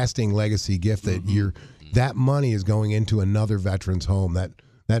a lasting legacy gift that that money is going into another veteran's home. That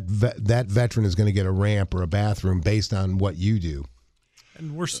veteran is going to get a ramp or a bathroom based on what you do.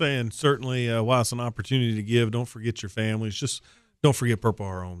 And we're saying certainly while it's an opportunity to give, don't forget your families. Just don't forget Purple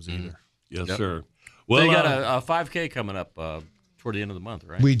Heart Homes either. Yes, sir. Well, they got a 5K coming up toward the end of the month,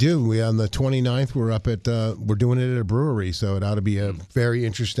 right? We do. We on the 29th. We're up at we're doing it at a brewery, so it ought to be a very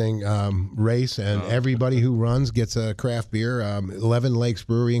interesting race. And everybody who runs gets a craft beer. 11 Lakes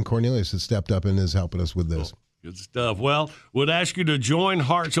Brewery in Cornelius has stepped up and is helping us with this. Good stuff. Well, would ask you to join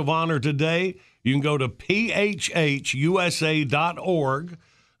Hearts of Honor today. You can go to phhusa.org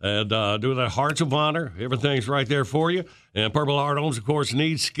and do the Hearts of Honor. Everything's right there for you. And Purple Heart Homes, of course,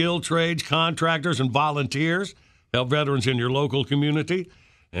 needs skilled trades, contractors, and volunteers. Help veterans in your local community.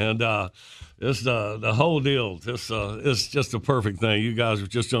 And this the whole deal. This is just a perfect thing. You guys have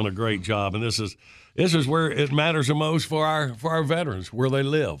just done a great job, and this is where it matters the most for our veterans, where they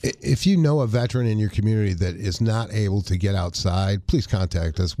live. If you know a veteran in your community that is not able to get outside, please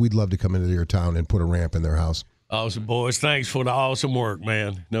contact us. We'd love to come into your town and put a ramp in their house. Awesome, boys. Thanks for the awesome work,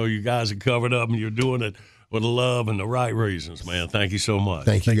 man. Know you guys are covered up, and you're doing it with love and the right reasons, man. Thank you so much.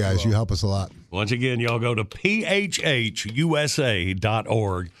 Thank you, guys. You help us a lot. Once again, y'all go to phhusa.org.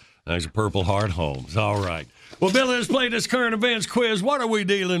 There's a Purple Heart Homes. All right. Well, Billy, let's play this current events quiz. What are we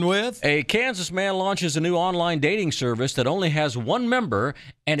dealing with? A Kansas man launches a new online dating service that only has one member,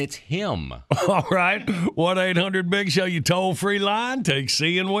 and it's him. All right. 1-800-BIG-SHOW, you toll-free line. Take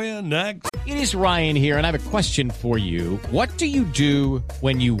C and win. Next. It is Ryan here, and I have a question for you. What do you do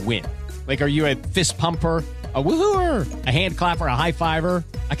when you win? Like, are you a fist pumper? A woo-hooer, a hand clapper, a high fiver.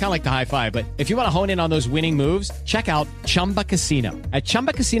 I kind of like the high five, but if you want to hone in on those winning moves, check out Chumba Casino. At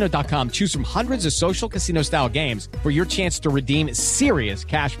ChumbaCasino.com, choose from hundreds of social casino style games for your chance to redeem serious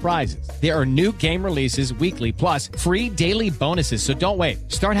cash prizes. There are new game releases weekly, plus free daily bonuses. So don't wait.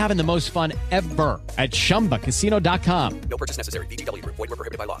 Start having the most fun ever at ChumbaCasino.com. No purchase necessary. VGW Group. Void where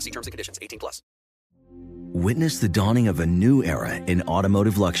prohibited by law. See terms and conditions. 18+. Witness the dawning of a new era in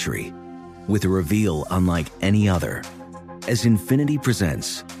automotive luxury with a reveal unlike any other as Infiniti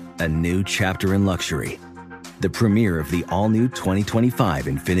presents a new chapter in luxury, the premiere of the all-new 2025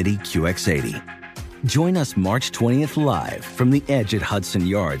 Infiniti QX80. Join us March 20th live from the Edge at Hudson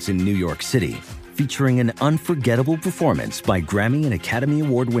Yards in New York City, featuring an unforgettable performance by Grammy and Academy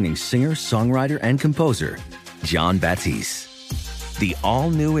Award-winning singer, songwriter, and composer Jon Batiste. The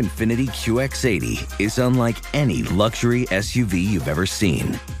all-new Infiniti QX80 is unlike any luxury SUV you've ever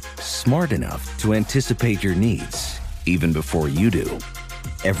seen. Smart enough to anticipate your needs, even before you do.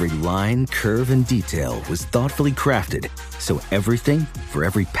 Every line, curve, and detail was thoughtfully crafted, so everything for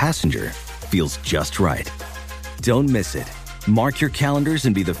every passenger feels just right. Don't miss it. Mark your calendars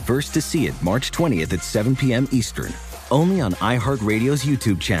and be the first to see it March 20th at 7 p.m. Eastern, only on iHeartRadio's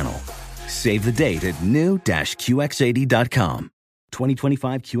YouTube channel. Save the date at new-QX80.com.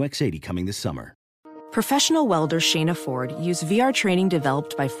 2025 QX80 coming this summer. Professional welder Shayna Ford used VR training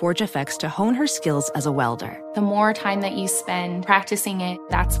developed by ForgeFX to hone her skills as a welder. The more time that you spend practicing it,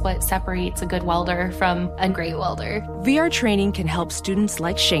 that's what separates a good welder from a great welder. VR training can help students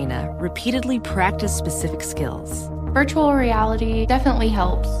like Shayna repeatedly practice specific skills. Virtual reality definitely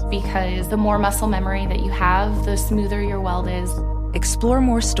helps because the more muscle memory that you have, the smoother your weld is. Explore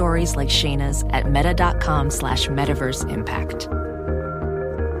more stories like Shayna's at meta.com/metaverseimpact.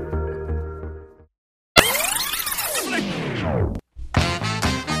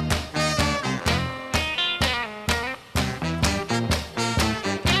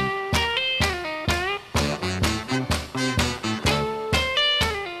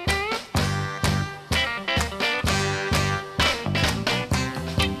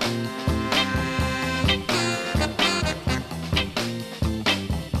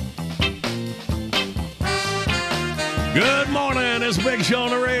 Good morning. It's Big Show on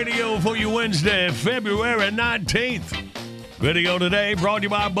the radio for you Wednesday, February 19th. Video today brought to you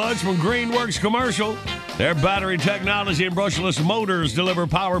by Buds from Greenworks Commercial. Their battery technology and brushless motors deliver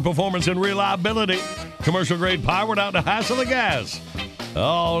power, performance, and reliability. Commercial-grade power without the hassle of gas.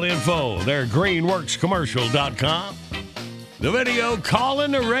 All info, they're greenworkscommercial.com. The video,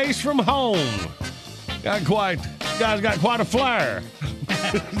 calling the race from home. Guys got quite a flyer.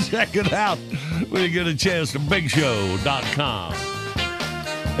 Check it out when you get a chance to bigshow.com.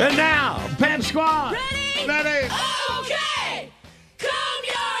 And now, Pep Squad. Ready? Okay. Comb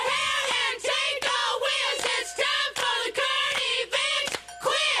your hair and take the whiz. It's time for the current events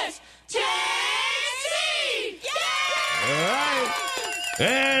quiz. Tennessee. All right.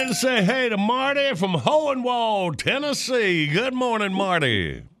 And say hey to Marty from Hohenwald, Tennessee. Good morning,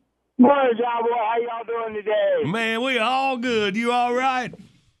 Marty. Morning, John Boy. How y'all doing today? Man, we all good. You all right?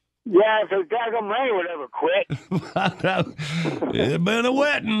 Yeah, because daggum rain would ever quit. It's been a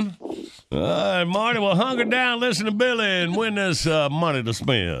wetting. All right, Marty, well, hunker down, listen to Billy, and win this money to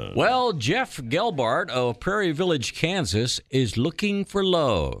spend. Well, Jeff Gelbart of Prairie Village, Kansas, is looking for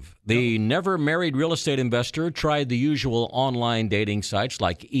love. The never-married real estate investor tried the usual online dating sites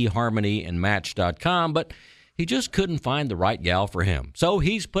like eHarmony and Match.com, but he just couldn't find the right gal for him. So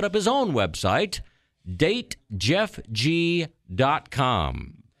he's put up his own website,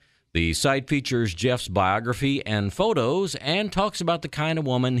 datejeffg.com. The site features Jeff's biography and photos and talks about the kind of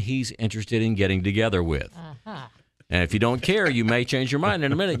woman he's interested in getting together with. And if you don't care, you may change your mind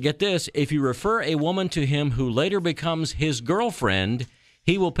in a minute. Get this. If you refer a woman to him who later becomes his girlfriend,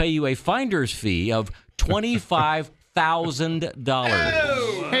 he will pay you a finder's fee of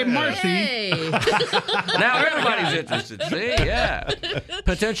 $25,000. Hey, Marcy. Now everybody's interested. See, yeah.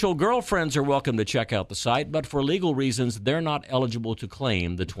 Potential girlfriends are welcome to check out the site, but for legal reasons, they're not eligible to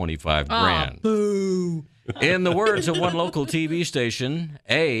claim the $25,000. Boo. In the words of one local TV station,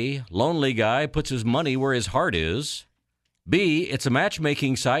 A, lonely guy puts his money where his heart is. B, it's a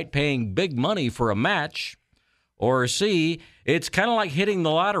matchmaking site paying big money for a match. Or C, it's kind of like hitting the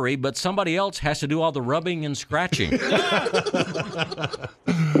lottery, but somebody else has to do all the rubbing and scratching. All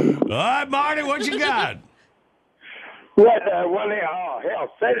right, Marty, what you got? What? Oh, hell.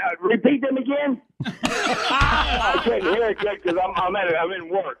 Repeat them again? I couldn't hear it because I'm in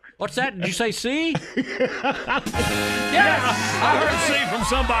work. What's that? Did you say C? Yes! I heard C from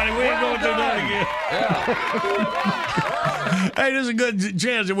somebody. We ain't going to do that again. Hey, there's a good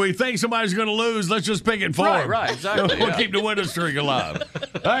chance that we think somebody's going to lose. Let's just pick it for them. Right, exactly. We'll keep the winning streak alive.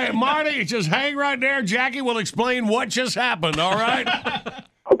 Hey, Marty, just hang right there. Jackie will explain what just happened, all right?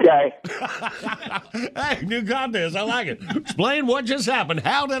 Okay. Hey, new contest. I like it. Explain what just happened.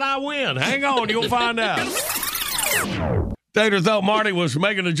 How did I win? Hang on. You'll find out. Tater thought Marty was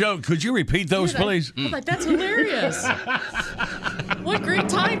making a joke. Could you repeat those, please? I was like, that's hilarious. What great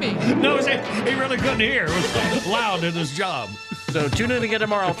timing. No, he really couldn't hear. It was loud in his job. So tune in again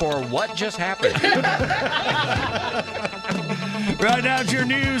tomorrow for What Just Happened. Right now, it's your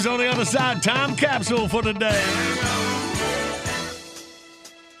news. On the other side, time capsule for today.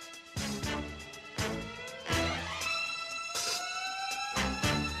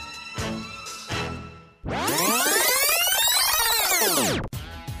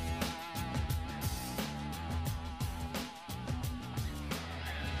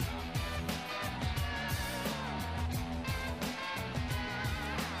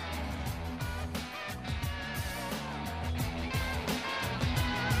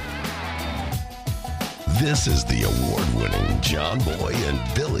 This is the award-winning John Boy and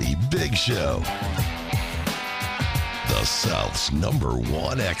Billy Big Show. The South's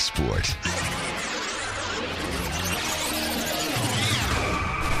 #1 export.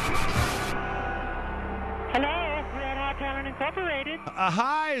 Hello, Red Hot Talent Incorporated.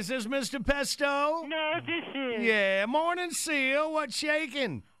 Hi, is this Mr. Pesto? No, this is. Yeah, morning, Seal. What's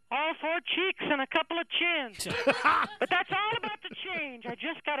shaking? All 4 cheeks and a couple of chins. But that's all about to change. I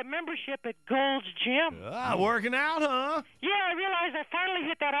just got a membership at Gold's Gym. Working out, huh? Yeah, I realize I finally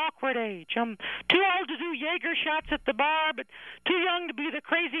hit that awkward age. I'm too old to do Jaeger shots at the bar, but too young to be the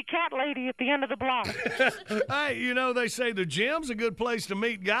crazy cat lady at the end of the block. Hey, you know, they say the gym's a good place to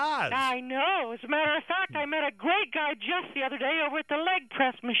meet guys. I know. As a matter of fact, I met a great guy just the other day over at the leg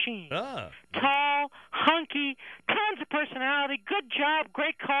press machine. Tall, hunky, tons of personality, good job,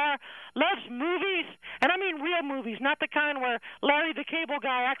 great car, loves movies, and I mean real movies, not the kind where Larry the Cable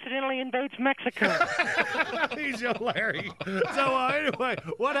Guy accidentally invades Mexico. He's your Larry. So anyway,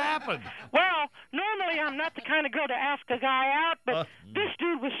 what happened? Well, normally I'm not the kind of girl to ask a guy out, but this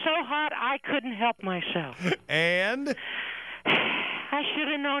dude was so hot I couldn't help myself. And? I should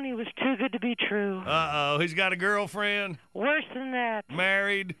have known he was too good to be true. Uh-oh, he's got a girlfriend? Worse than that.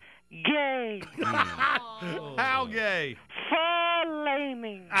 Married? Gay. How gay?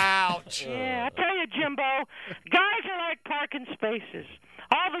 Flaming. Ouch. Yeah, I tell you, Jimbo, guys are like parking spaces.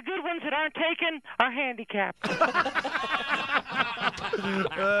 All the good ones that aren't taken are handicapped.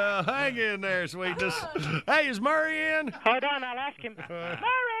 Hang in there, sweetness. Hey, is Murray in? Hold on, I'll ask him.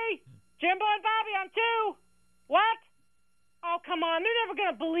 Murray! Jimbo and Bobby on 2. What? Oh, come on, they're never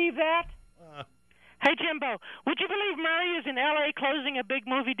going to believe that. Hey, Jimbo, would you believe Murray is in L.A. closing a big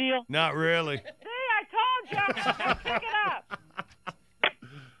movie deal? Not really. See, I told you. Pick it up.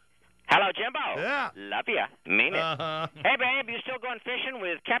 Hello, Jimbo. Yeah. Love ya. Mean it. Hey, babe, you still going fishing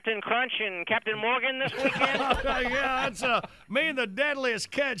with Captain Crunch and Captain Morgan this weekend? Yeah, that's me and the Deadliest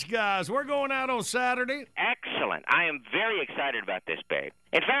Catch guys. We're going out on Saturday. Excellent. I am very excited about this, babe.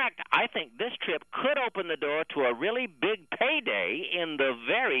 In fact, I think this trip could open the door to a really big payday in the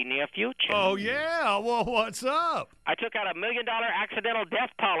very near future. Oh, yeah? Well, what's up? I took out $1 million accidental death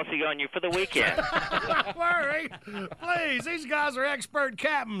policy on you for the weekend. Murray, please, these guys are expert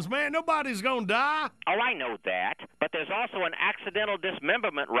captains, man. Nobody's going to die. Oh, I know that. But there's also an accidental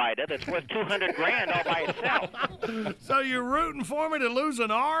dismemberment rider that's worth $200,000 all by itself. So you're rooting for me to lose an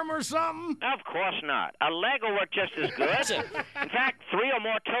arm or something? Of course not. A leg will work just as good. In fact, 3 or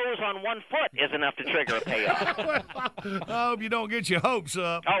more toes on 1 foot is enough to trigger a payoff. Well, I hope you don't get your hopes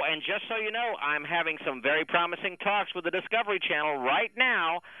up. Oh, and just so you know, I'm having some very promising talks with the Discovery Channel right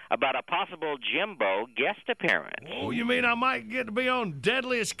now about a possible Jimbo guest appearance. Oh, you mean I might get to be on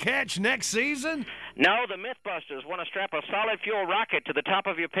Deadliest Catch next season? No, the Mythbusters want to strap a solid fuel rocket to the top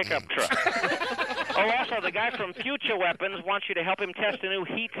of your pickup truck. Oh, also, the guy from Future Weapons wants you to help him test a new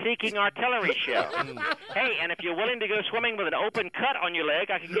heat-seeking artillery shell. Hey, and if you're willing to go swimming with an open cut on your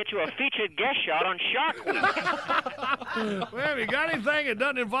leg, I can get you a featured guest shot on Shark Week. Well, have you got anything that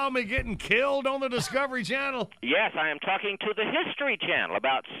doesn't involve me getting killed on the Discovery Channel? Yes, I am talking to the History Channel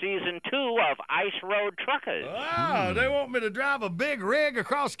about Season 2 of Ice Road Truckers. Oh, they want me to drive a big rig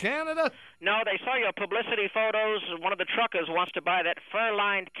across Canada? No, they saw your publicity photos. One of the truckers wants to buy that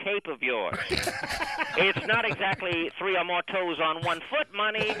fur-lined cape of yours. It's not exactly 3 or more toes on 1 foot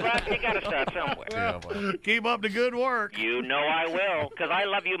money, but you got to start somewhere. Well, keep up the good work. You know I will, because I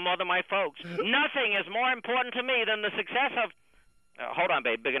love you more than my folks. Nothing is more important to me than the success of... hold on,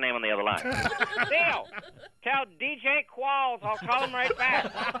 babe. Bigger name on the other line. Bill, tell DJ Qualls I'll call him right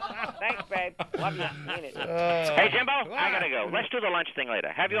back. Thanks, babe. Love you. Mean it. Hey, Jimbo, I got to go. Let's do the lunch thing later.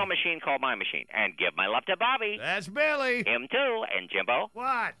 Have your machine call my machine. And give my love to Bobby. That's Billy. Him, too. And Jimbo.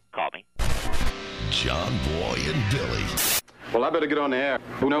 What? Call me. John Boy and Billy. Well, I better get on the air.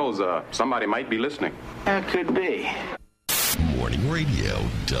 Who knows? Somebody might be listening. That could be. Morning radio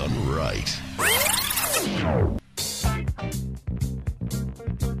done right.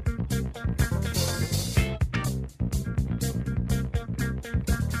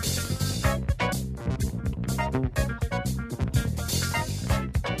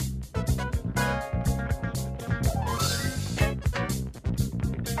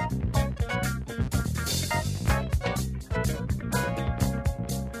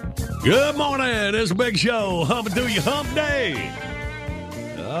 Good morning. It's a big show. Humping through your hump day.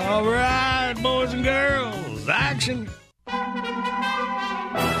 All right, boys and girls. Action.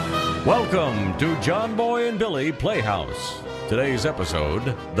 Welcome to John Boy and Billy Playhouse. Today's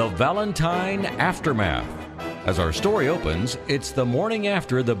episode, The Valentine Aftermath. As our story opens, it's the morning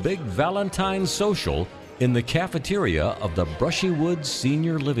after the big Valentine social in the cafeteria of the Brushy Woods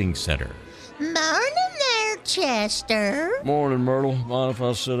Senior Living Center. Morning there, Chester. Morning, Myrtle. Mind if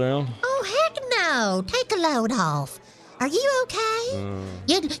I sit down? Oh, heck no. Take a load off. Are you okay?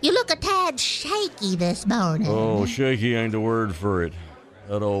 You look a tad shaky this morning. Oh, shaky ain't the word for it.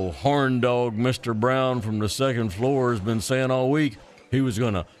 That old horn dog, Mr. Brown from the second floor, has been saying all week he was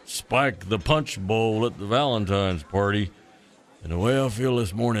going to spike the punch bowl at the Valentine's party. And the way I feel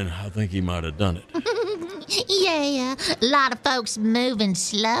this morning, I think he might have done it. Yeah, a lot of folks moving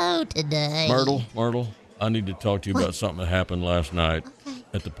slow today. Myrtle, I need to talk to you about something that happened last night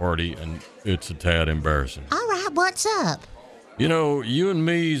at the party, and it's a tad embarrassing. All right, what's up? You know, you and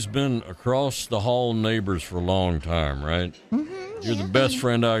me's been across the hall neighbors for a long time, right? Mm-hmm, You're the best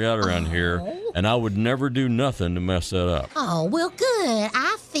friend I got around here, and I would never do nothing to mess that up. Oh, well, good.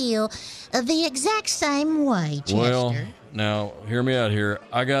 I feel the exact same way, Chester. Well, now, hear me out here.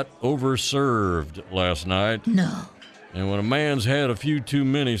 I got overserved last night. No. And when a man's had a few too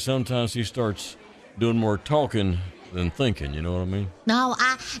many, sometimes he starts doing more talking than thinking, you know what I mean? No,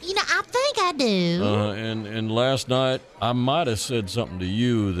 I think I do. And last night, I might have said something to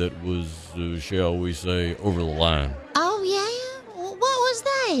you that was, shall we say, over the line. Oh, yeah? What was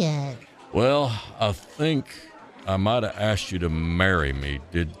that? Well, I think I might have asked you to marry me.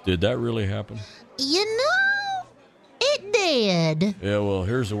 Did that really happen? You know, it did. Yeah, well,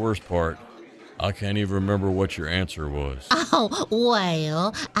 here's the worst part. I can't even remember what your answer was. Oh,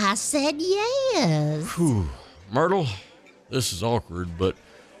 well, I said yes. Whew. Myrtle, this is awkward, but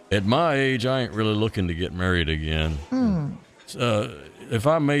at my age, I ain't really looking to get married again. If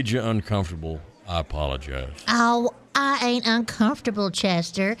I made you uncomfortable, I apologize. Oh, I ain't uncomfortable,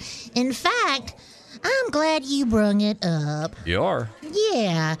 Chester. In fact, I'm glad you brung it up. You are?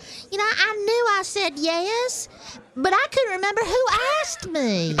 Yeah. You know, I knew I said yes, but I couldn't remember who asked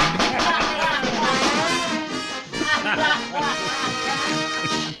me.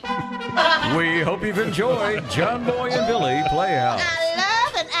 We hope you've enjoyed John Boy and Billy Playhouse. I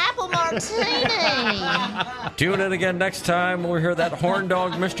love an apple martini. Tune in again next time we'll hear that horn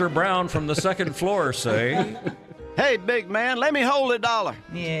dog Mr. Brown from the second floor say, "Hey, big man, let me hold $1."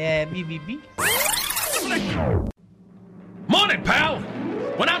 Yeah, beep. Morning, pal.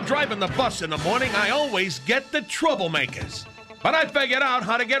 When I'm driving the bus in the morning, I always get the troublemakers. But I figured out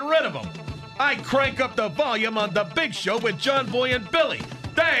how to get rid of them. I crank up the volume on The Big Show with John Boy and Billy.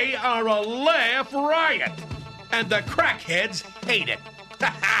 They are a laugh riot. And the crackheads hate it.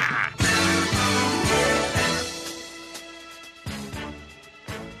 Ha ha!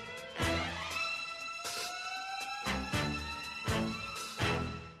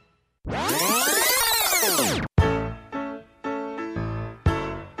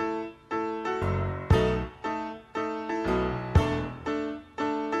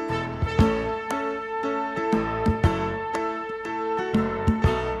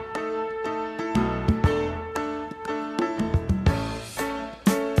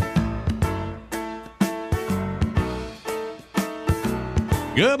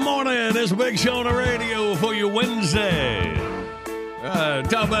 Good morning. It's a big show on the radio for your Wednesday.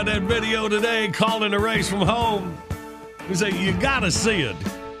 Talk about that video today, calling the race from home. We say you got to see it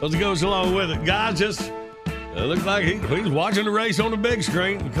because it goes along with it. Guys, just looks like he's watching the race on the big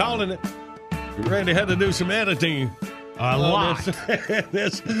screen and calling it. Randy had to do some editing. A lot.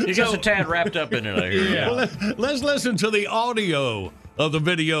 He gets a tad wrapped up in it, I hear. Yeah. Well, let's listen to the audio of the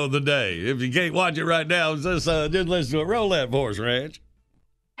video of the day. If you can't watch it right now, just listen to it. Roll that for us, Ranch.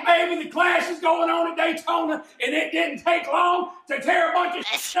 Maybe the clash is going on at Daytona, and it didn't take long to tear a bunch of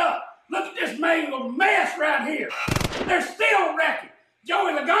shit up. Look at this mess right here. They're still wrecking.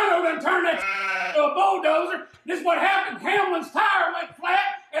 Joey Logano done turned that to a bulldozer. This is what happened. Hamlin's tire went flat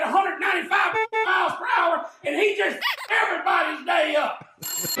at 195 miles per hour, and he just everybody's day up.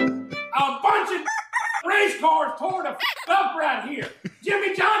 A bunch of race cars tore the up right here.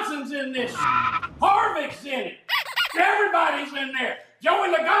 Jimmy Johnson's in this. Harvick's in it. Everybody's in there. Joey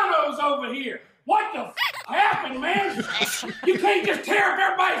Logano's over here. What the happened, man? You can't just tear up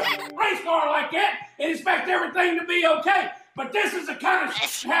everybody's race car like that and expect everything to be okay. But this is the kind of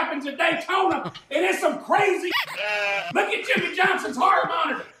happens at Daytona, and it's some crazy. Look at Jimmy Johnson's heart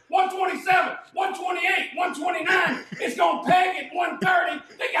monitor. 127, 128, 129. It's going to peg at 130.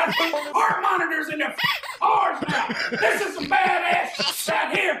 They got heart monitors in their cars now. This is some badass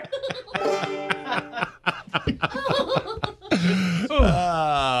out here.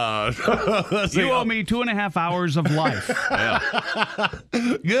 You owe me 2.5 hours of life. Yeah.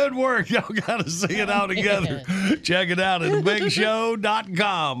 Good work. Y'all got to see it all together. Check it out at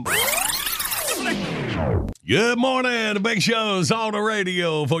thebigshow.com. Good morning. The Big Show's on the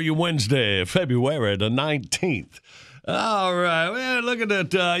radio for you Wednesday, February the 19th. All right. Well, look at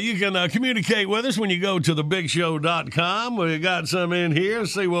that. You can communicate with us when you go to thebigshow.com. We got some in here.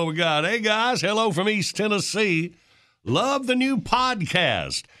 See what we got. Hey, guys. Hello from East Tennessee. Love the new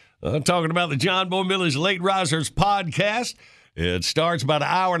podcast. Talking about the John Boy and Billy's Late Risers podcast. It starts about an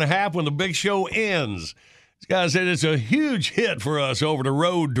hour and a half when the Big Show ends. This guy said it's a huge hit for us over the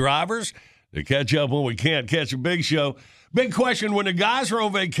road drivers to catch up when we can't catch a Big Show. Big question, when the guys are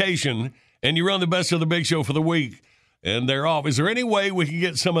on vacation and you run the Best of the Big Show for the week and they're off, is there any way we can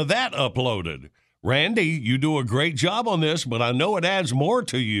get some of that uploaded? Randy, you do a great job on this, but I know it adds more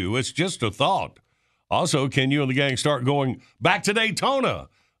to you. It's just a thought. Also, can you and the gang start going back to Daytona?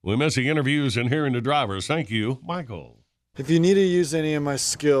 We're missing interviews and hearing the drivers. Thank you, Michael. If you need to use any of my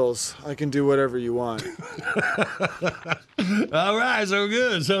skills, I can do whatever you want. All right, so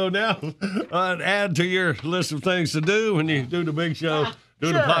good. So now add to your list of things to do when you do the Big Show.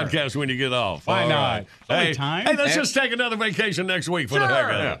 Do the podcast when you get off. Why not? Hey, let's just take another vacation next week for the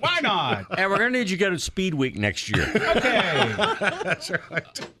heck of it. Why not? And we're going to need you to go to Speed Week next year. Okay. That's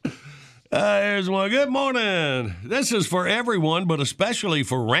right. Here's one. Good morning. This is for everyone, but especially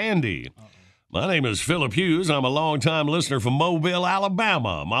for Randy. My name is Philip Hughes. I'm a longtime listener from Mobile,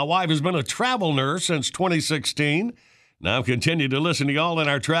 Alabama. My wife has been a travel nurse since 2016, and I've continued to listen to y'all in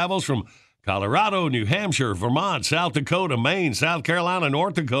our travels from Colorado, New Hampshire, Vermont, South Dakota, Maine, South Carolina,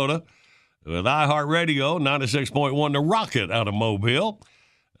 North Dakota, with iHeartRadio 96.1 The Rocket out of Mobile.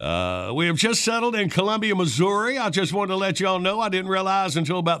 We have just settled in Columbia, Missouri. I just wanted to let y'all know I didn't realize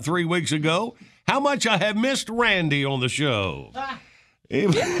until about 3 weeks ago how much I have missed Randy on the show. No,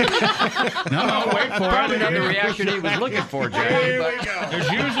 wait for it. Probably not the reaction he was looking for, Jay.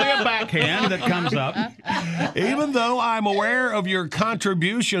 There's usually a backhand that comes up. Even though I'm aware of your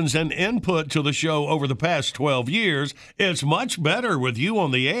contributions and input to the show over the past 12 years, it's much better with you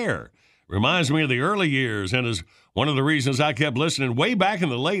on the air. Reminds me of the early years and is one of the reasons I kept listening way back in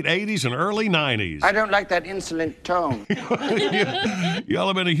the late 80s and early 90s. I don't like that insolent tone. Y'all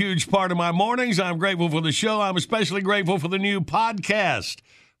have been a huge part of my mornings. I'm grateful for the show. I'm especially grateful for the new podcast.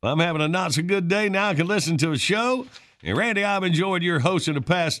 If I'm having a not-so-good day, now I can listen to a show. And, Randy, I've enjoyed your hosting the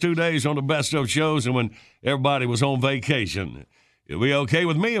past 2 days on the Best of shows and when everybody was on vacation. It'll be okay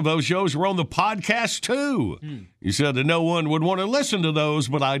with me if those shows were on the podcast, too. You said that no one would want to listen to those,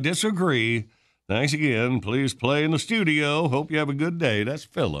 but I disagree. Thanks again. Please play in the studio. Hope you have a good day. That's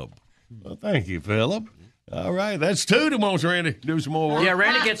Philip. Well, thank you, Philip. All right. That's 2 tomorrow, Randy. Do some more work. Yeah,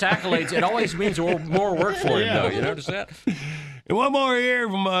 Randy gets accolades. It always means more work for him, though. You notice that? And one more here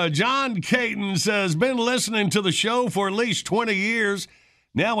from John Caton says, been listening to the show for at least 20 years.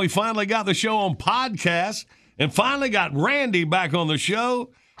 Now we finally got the show on podcast and finally got Randy back on the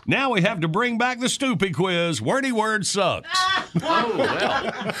show. Now we have to bring back the Stoopy quiz. Wordy word sucks. Oh,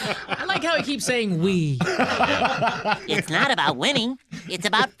 well. I like how he keeps saying we. It's not about winning. It's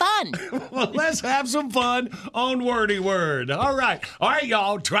about fun. Well, let's have some fun on Wordy Word. All right,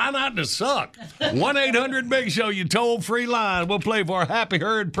 y'all. Try not to suck. 1-800-BIG-SHOW, you toll-free line. We'll play for a Happy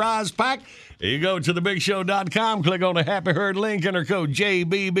Herd prize pack. You go to thebigshow.com, click on the Happy Herd link, enter code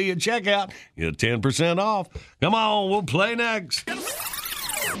JBB at checkout. Get 10% off. Come on, we'll play next.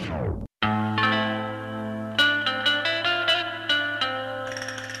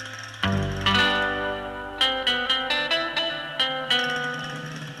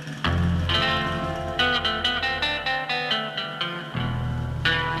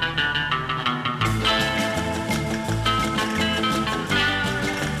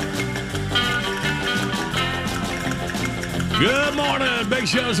 Good morning. Big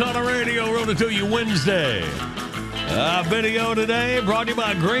Show's on the radio. Rolling to you Wednesday. Video today brought to you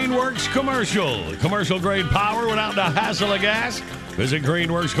by Greenworks Commercial. Commercial grade power without the hassle of gas. Visit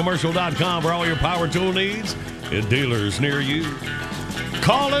greenworkscommercial.com for all your power tool needs at dealers near you.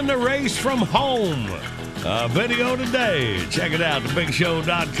 Calling the race from home. Video today. Check it out,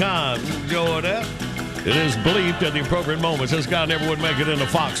 thebigshow.com. Enjoy that. It is bleeped at the appropriate moments. This guy never would make it in the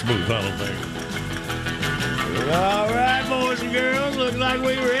Fox booth, I don't think. All right, boys and girls, looks like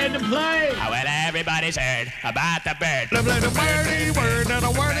we were ready to play. Well, everybody's heard about the bird. The wordy word and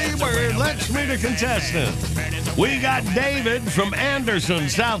a wordy word. Let's meet a contestant. We got David from Anderson,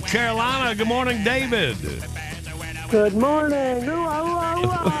 South Carolina. Good morning, David. Good morning.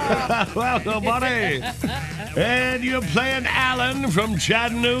 Welcome, buddy. And you're playing Alan from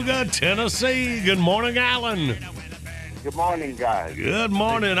Chattanooga, Tennessee. Good morning, Alan. Good morning, guys. Good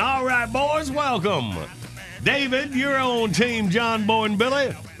morning. All right, boys, welcome. David, you're on Team John Boy and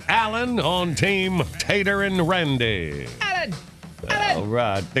Billy. Alan on Team Tater and Randy. Alan. All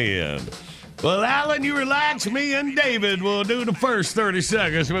right, then. Well, Alan, you relax. Me and David will do the first 30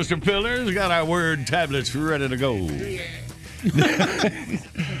 seconds. Mr. Pillars got our word tablets ready to go.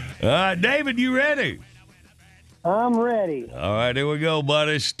 All right, David, you ready? I'm ready. All right, here we go,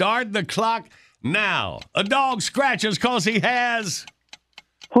 buddy. Start the clock now. A dog scratches because he has...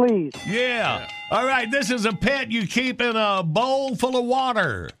 Please. Yeah. All right, this is a pet you keep in a bowl full of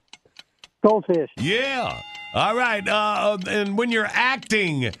water. Goldfish. Yeah. All right, and when you're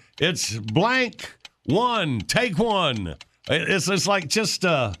acting, it's blank one, take one. It's like just,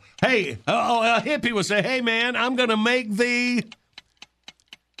 hey, a hippie would say, hey, man, I'm going to make the...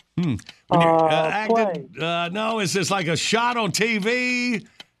 When you're acting, no, it's just like a shot on TV.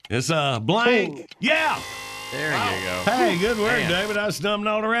 It's a blank. Sing. Yeah. There you go. Hey, good work, David. I stumped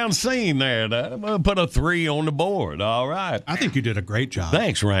all around scene there. I'm going to put a 3 on the board. All right. I think you did a great job.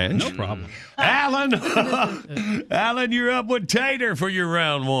 Thanks, Ranch. No problem. Alan, Alan, you're up with Tater for your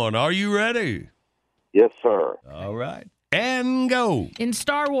round 1. Are you ready? Yes, sir. All right. And go. In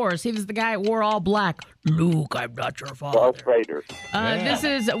Star Wars, he was the guy that wore all black. Luke, I'm not your father. Darth Vader. This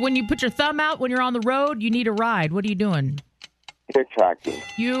is when you put your thumb out when you're on the road, you need a ride. What are you doing? Hitchhiking.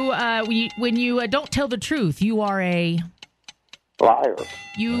 You, when you don't tell the truth, you are a... Liar.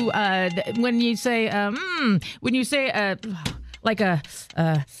 You, when you say, like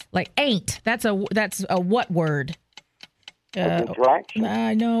ain't, that's a what word? Contraction?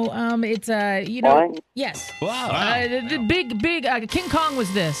 No, it's, Lying? yes. Wow. The big, King Kong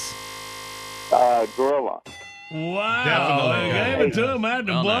was this. Gorilla. Wow. Definitely. Gave it to him at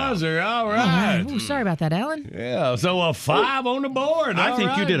the buzzer. All right. Ooh, sorry about that, Alan. Yeah, so a 5 on the board. I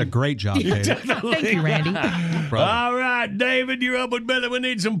think you did a great job, David. Thank you, Randy. All right, David, you're up with Billy. We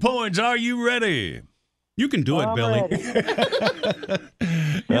need some points. Are you ready? You can do it, Billy.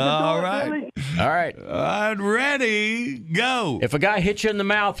 All right. All right. I'm ready. Go. If a guy hits you in the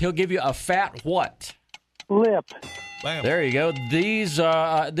mouth, he'll give you a fat what? Lip. Bam. There you go. This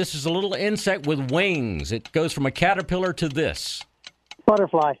is a little insect with wings. It goes from a caterpillar to this.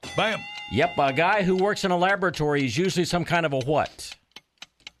 Butterfly. Bam. Yep, a guy who works in a laboratory is usually some kind of a what?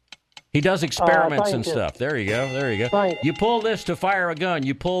 He does experiments and scientist. stuff. There you go. There you go. Scientist. You pull this to fire a gun.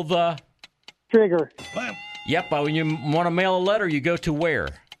 You pull the... Trigger. Bam. Yep, when you want to mail a letter, you go to where?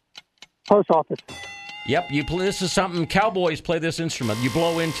 Post office. Yep, this is something, cowboys play this instrument. You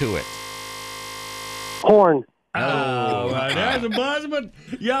blow into it. Horn. Oh, right. There's a buzz, but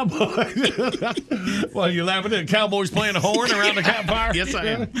yeah, boy. Well, you laughing at cowboys playing a horn around the campfire? Yes, I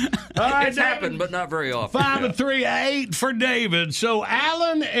am. All right, It's happened, but not very often. 5 and 3, 8 for David. So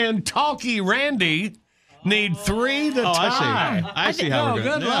Alan and Talkie Randy need 3 to tie. I see how we're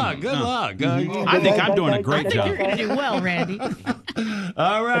going. Good luck. Good luck. I think I'm doing a great job. You're going to do well, Randy.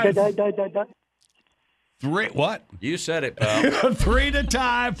 All right. 3. What? You said it, pal. 3 to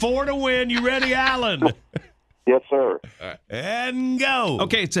tie, 4 to win. You ready, Alan? Yes, sir. And go.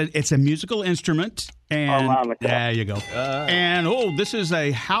 Okay, it's a musical instrument, and Harmonica. there you go. And this is a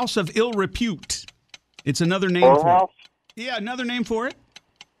house of ill repute. It's another name for Whorehouse? it. Yeah, another name for it.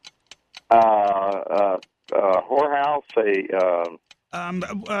 Whorehouse.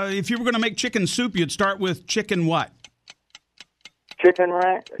 If you were going to make chicken soup, you'd start with chicken what? Chicken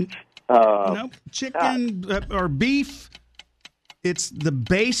rack. Nope. Chicken or beef. It's the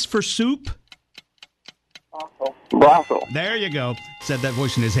base for soup. Brothel. There you go. Said that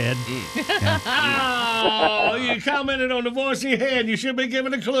voice in his head. Oh, you commented on the voice in your head. You should be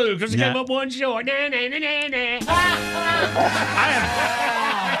given a clue because it came up one short. I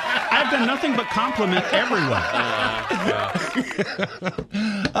have done nothing but compliment everyone.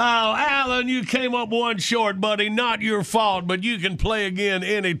 Oh, Alan, you came up one short, buddy. Not your fault, but you can play again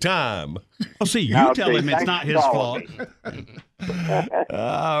anytime. Oh, see, you tell him it's not his fault.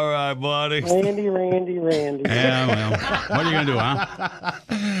 All right, buddy. Randy. Yeah, well, what are you going to do, huh?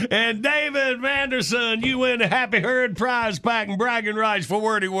 And David Vanderson, you win the Happy Herd prize pack and bragging rights for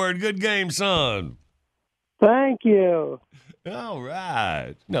Wordy Word. Good game, son. Thank you. All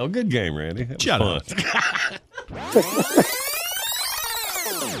right. No, good game, Randy. That was Shut fun.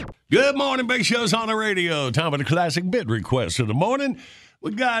 Good morning, Big Show's on the radio. Time for the classic bit request of the morning.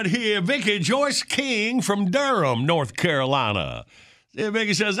 We got here Vicky Joyce King from Durham, North Carolina. See,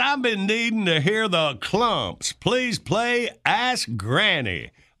 Vicky says, I've been needing to hear the Clumps. Please play Ask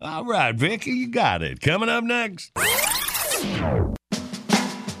Granny. All right, Vicky, you got it. Coming up next.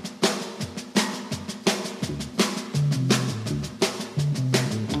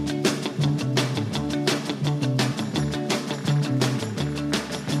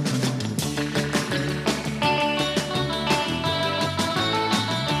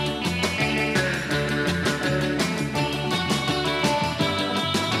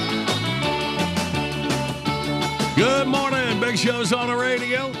 Good morning, Big Show's on the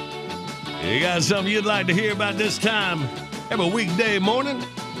radio. You got something you'd like to hear about this time every weekday morning?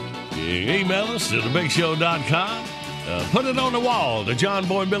 You email us at thebigshow.com. Put it on the wall, the John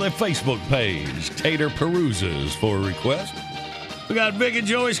Boy and Billy Facebook page. Tater peruses for a request. We got Vicky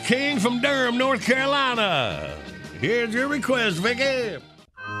Joyce King from Durham, North Carolina. Here's your request, Vicky.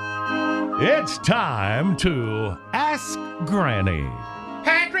 It's time to Ask Granny.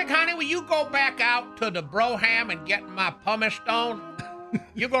 Patrick, honey, will you go back out to the Broham and get my pumice stone?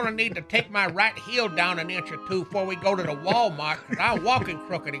 You're going to need to take my right heel down an inch or two before we go to the Walmart, because I'm walking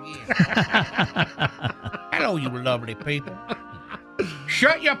crooked again. Hello, you lovely people.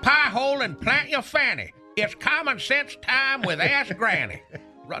 Shut your pie hole and plant your fanny. It's common sense time with Ask Granny.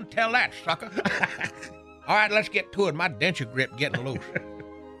 Run tell that, sucker. All right, let's get to it. My denture grip getting loose.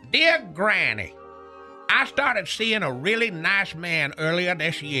 Dear Granny, I started seeing a really nice man earlier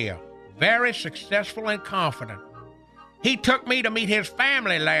this year. Very successful and confident. He took me to meet his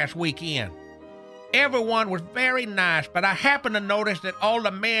family last weekend. Everyone was very nice, but I happened to notice that all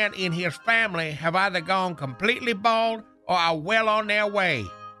the men in his family have either gone completely bald or are well on their way.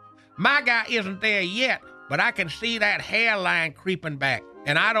 My guy isn't there yet, but I can see that hairline creeping back,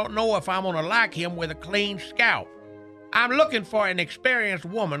 and I don't know if I'm going to like him with a clean scalp. I'm looking for an experienced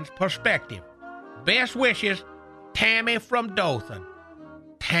woman's perspective. Best wishes, Tammy from Dothan.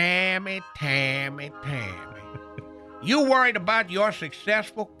 Tammy. You worried about your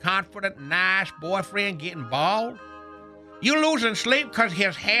successful, confident, nice boyfriend getting bald? You losing sleep because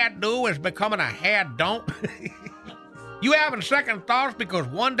his hairdo is becoming a hair don't? You having second thoughts because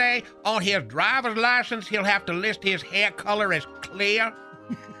one day on his driver's license he'll have to list his hair color as clear?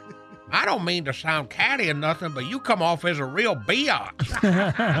 I don't mean to sound catty or nothing, but you come off as a real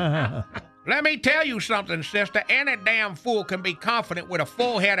biatch. Let me tell you something, sister. Any damn fool can be confident with a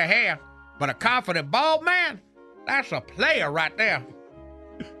full head of hair, but a confident bald man? That's a player right there.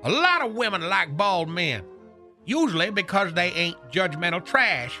 A lot of women like bald men, usually because they ain't judgmental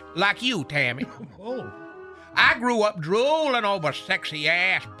trash like you, Tammy. I grew up drooling over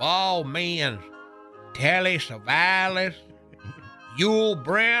sexy-ass bald men. Telly Savalas, Yul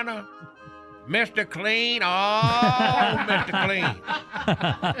Brynner, Mr. Clean, Mr. Clean.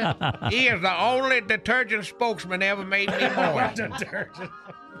 He is the only detergent spokesman ever made me moist.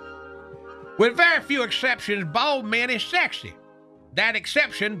 With very few exceptions, bald men is sexy. That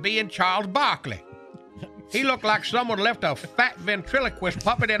exception being Charles Barkley. He looked like someone left a fat ventriloquist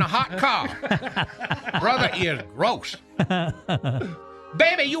puppet in a hot car. Brother is gross.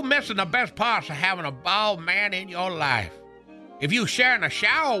 Baby, you missing the best parts of having a bald man in your life. If you sharing a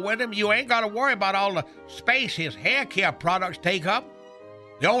shower with him, you ain't got to worry about all the space his hair care products take up.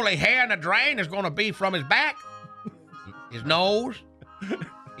 The only hair in the drain is going to be from his back, his nose,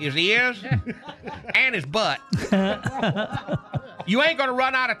 his ears, and his butt. You ain't going to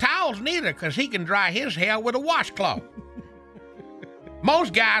run out of towels neither, because he can dry his hair with a washcloth.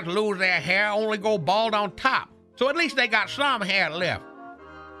 Most guys lose their hair, only go bald on top, so at least they got some hair left.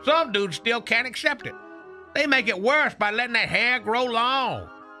 Some dudes still can't accept it. They make it worse by letting that hair grow long.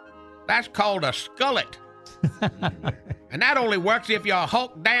 That's called a skullet. And that only works if you're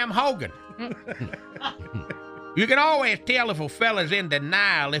Hulk damn Hogan. You can always tell if a fella's in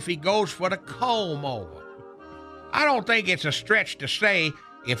denial if he goes for the comb over. I don't think it's a stretch to say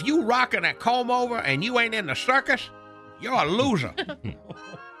if you rocking a comb over and you ain't in the circus, you're a loser.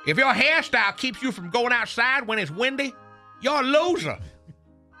 If your hairstyle keeps you from going outside when it's windy, you're a loser.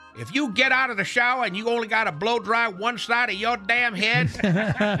 If you get out of the shower and you only got to blow dry one side of your damn head,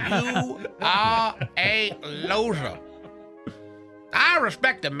 you are a loser. I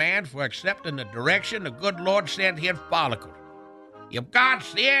respect a man for accepting the direction the good Lord sent his follicles. If God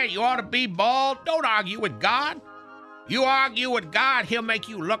said you ought to be bald, don't argue with God. You argue with God, he'll make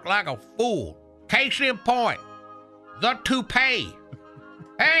you look like a fool. Case in point, the toupee.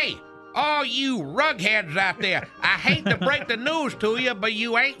 Hey, all you rugheads out there, I hate to break the news to you, but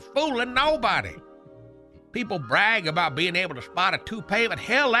you ain't fooling nobody. People brag about being able to spot a toupee, but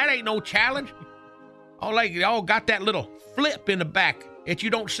hell, that ain't no challenge. They all got that little flip in the back that you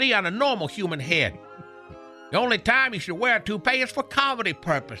don't see on a normal human head. The only time you should wear a toupee is for comedy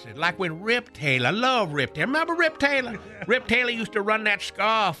purposes, like when Rip Taylor, love Rip Taylor. Remember Rip Taylor? Rip Taylor used to run that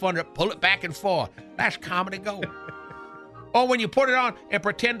scarf under it, pull it back and forth. That's comedy gold. Or when you put it on and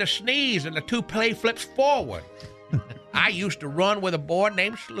pretend to sneeze and the toupee flips forward. I used to run with a boy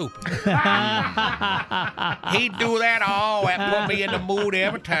named Sloopy. He'd do that all. That put me in the mood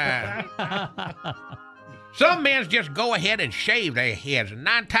every time. Some men just go ahead and shave their heads, and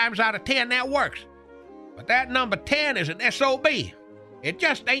 9 times out of 10 that works. But that number 10 is an SOB. It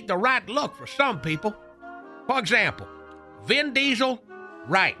just ain't the right look for some people. For example, Vin Diesel,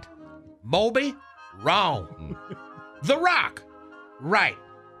 right. Moby, wrong. The Rock, right.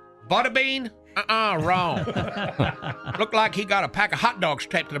 Butterbean, wrong. Looked like he got a pack of hot dogs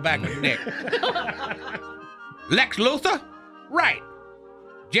taped to the back of his neck. Lex Luthor, right.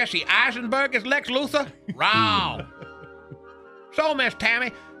 Jesse Eisenberg is Lex Luthor, wrong. So, Miss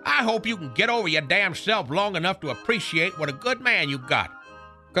Tammy, I hope you can get over your damn self long enough to appreciate what a good man you got.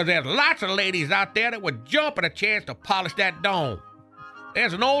 Because there's lots of ladies out there that would jump at a chance to polish that dome.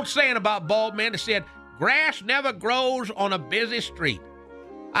 There's an old saying about bald men that said, grass never grows on a busy street.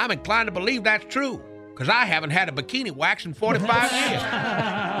 I'm inclined to believe that's true, because I haven't had a bikini wax in 45 years.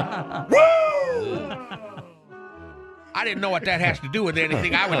 Woo! I didn't know what that has to do with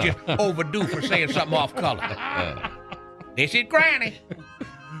anything. I was just overdue for saying something off color. This is Granny,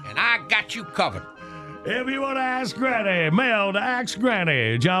 and I got you covered. If you want to ask Granny, mail to Ask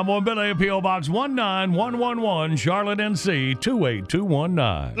Granny, John Boy and Billy, P.O. Box 19111, Charlotte, NC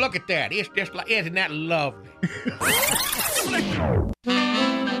 28219. Look at that. It's just like, isn't that lovely?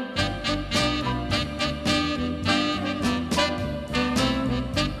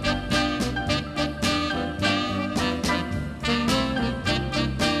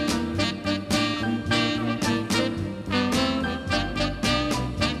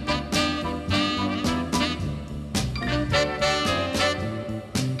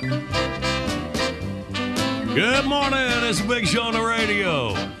 Good morning. It's a big show on the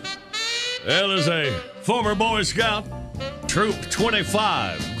radio. Well, is a former Boy Scout, Troop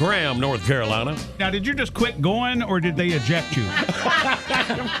 25, Graham, North Carolina. Now, did you just quit going, or did they eject you?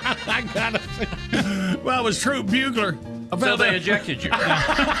 Well, I was Troop Bugler. So they ejected you.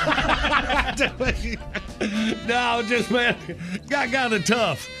 No, just, man, got kind of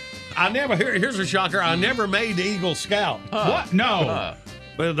tough. Here's a shocker. I never made Eagle Scout. What? No.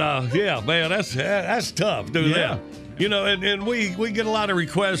 But, yeah, man, that's tough, doing that. You know, and we get a lot of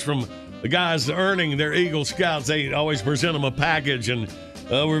requests from the guys earning their Eagle Scouts. They always present them a package, and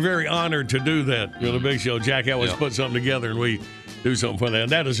we're very honored to do that. You know, the Big Show, Jack always put something together, and we do something for that.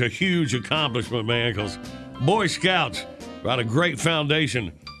 And that is a huge accomplishment, man, because Boy Scouts got a great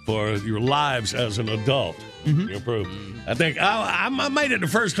foundation for your lives as an adult. Mm-hmm. I think I made it to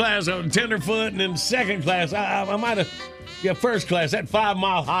first class on tenderfoot, and then second class, I might have... Yeah, first class. That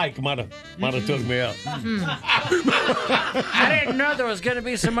 5-mile hike might have took me out. I didn't know there was going to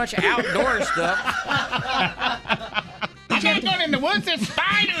be so much outdoor stuff. I'm not going in the woods. There's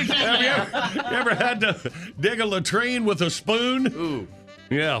spiders in there. You ever had to dig a latrine with a spoon? Ooh.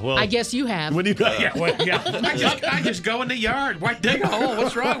 Yeah, well. I guess you have. When you, I just go in the yard. Why dig a hole?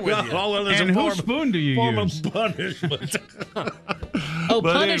 What's wrong with you? Well, and whose spoon do you use? Form of punishment. Oh,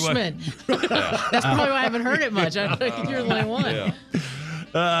 but punishment. Anyway. That's probably why I haven't heard it much. I think you're the only one.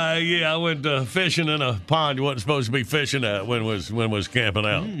 Yeah, I went fishing in a pond you wasn't supposed to be fishing at when was camping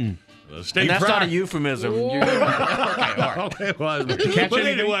out. And that's not a euphemism. Okay, well, but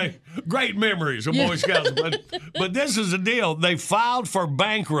anyway, great memories of Boy Scouts. But this is the deal. They filed for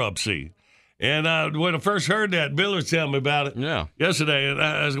bankruptcy. And when I first heard that, Bill was telling me about it yesterday. And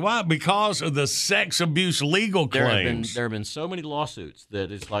I was like, why? Because of the sex abuse legal claims. There have been so many lawsuits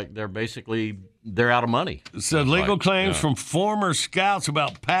that it's like they're out of money. So legal claims from former scouts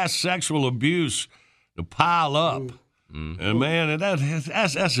about past sexual abuse to pile up. Mm-hmm. And, man,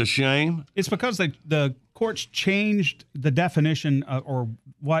 that's a shame. It's because the courts changed the definition or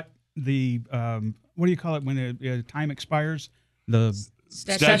what the what do you call it when the time expires?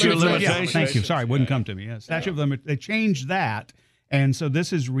 Statute of limitations. Thank you. Sorry, it wouldn't come to me. Yeah. Statute of limitations. They changed that, and so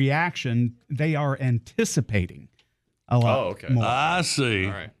this is reaction. They are anticipating a lot more. I see.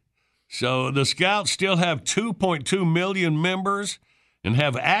 All right. So the Scouts still have 2.2 million members and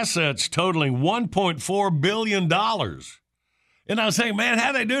have assets totaling $1.4 billion. And I was saying, man,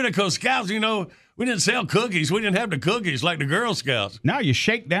 how they do that? Because Scouts, we didn't sell cookies. We didn't have the cookies like the Girl Scouts. Now you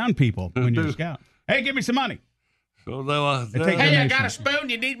shake down people when you're a Scout. Hey, give me some money. So hey, I got a spoon.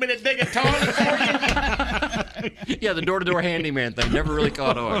 You need me to dig a toilet for you? Yeah, the door-to-door handyman thing never really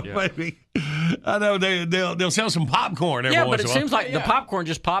caught on. Yeah. Maybe. I know they'll sell some popcorn every once in a while. Yeah, but it seems like the popcorn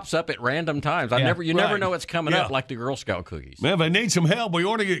just pops up at random times. You never know what's coming up like the Girl Scout cookies. Man, if they need some help, we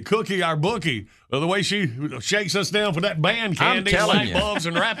ought to get Cookie, our bookie. The way she shakes us down for that band candy, light bulbs,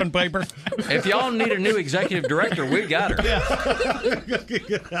 and wrapping paper. If y'all need a new executive director, we got her.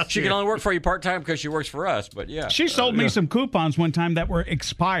 Yeah. She can only work for you part-time because she works for us, but yeah. She sold me some coupons one time that were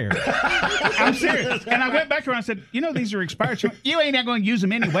expired. I'm serious. And I went back to her and I said, these are expired. She went, you ain't not going to use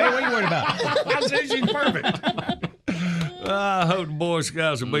them anyway. What are you worried about? I said she's perfect. I hope the Boy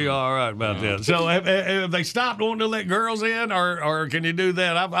Scouts will be all right about that. So have they stopped wanting to let girls in, or can you do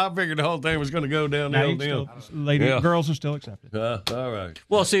that? I figured the whole thing was going to go downhill. Girls are still accepted. All right.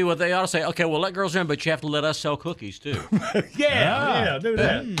 Well, see, what they ought to say, okay, well, let girls in, but you have to let us sell cookies, too. Yeah, do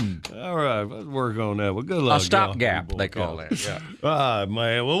that. All right, let's work on that. Well, good luck. A stopgap, they call that. Yeah. All right,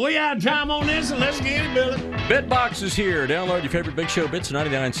 man. Well, we had time on this, and let's get it, Billy. BitBox is here. Download your favorite Big Show bits,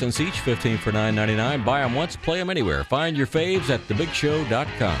 99 cents each, 15 for $9.99. Buy them once, play them anywhere. Find your faves at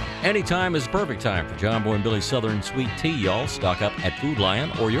thebigshow.com. Anytime is the perfect time for John Boy and Billy's Southern Sweet Tea, y'all. Stock up at Food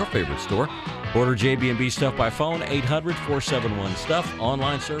Lion or your favorite store. Order JB&B Stuff by phone, 800-471-STUFF.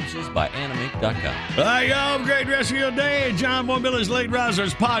 Online services by animink.com. Hey, y'all, have a great rest of your day. John Boy and Billy's Late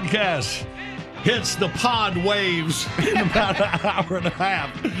Risers podcast hits the pod waves in about an hour and a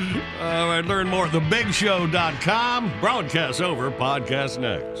half. All right, learn more at thebigshow.com. Broadcast over, podcast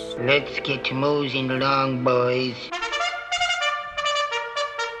next. Let's get to moseying along, boys.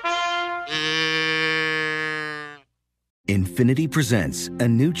 Infiniti presents a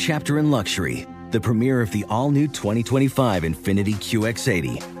new chapter in luxury, the premiere of the all-new 2025 Infiniti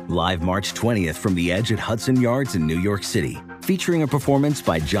QX80, live March 20th from the Edge at Hudson Yards in New York City, featuring a performance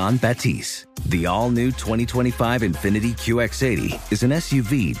by John Batiste. The all-new 2025 Infiniti QX80 is an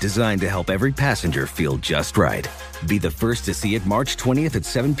SUV designed to help every passenger feel just right. Be the first to see it March 20th at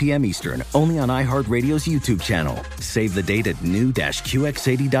 7 p.m. Eastern, only on iHeartRadio's YouTube channel. Save the date at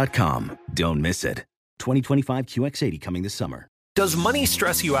new-QX80.com. Don't miss it. 2025 QX80 coming this summer. Does money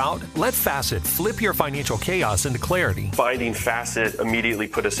stress you out? Let Facet flip your financial chaos into clarity. Finding Facet immediately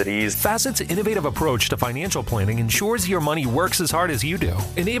put us at ease. Facet's innovative approach to financial planning ensures your money works as hard as you do,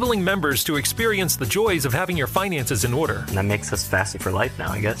 enabling members to experience the joys of having your finances in order. And that makes us Facet for life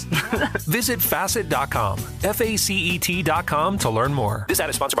now, I guess. Visit Facet.com, FACET.com to learn more. This ad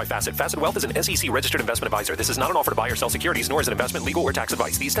is sponsored by Facet. Facet Wealth is an SEC registered investment advisor. This is not an offer to buy or sell securities, nor is it investment, legal, or tax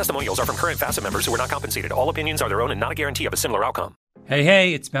advice. These testimonials are from current Facet members who are not compensated. All opinions are their own and not a guarantee of a similar outcome.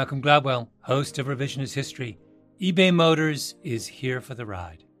 Hey, it's Malcolm Gladwell, host of Revisionist History. eBay Motors is here for the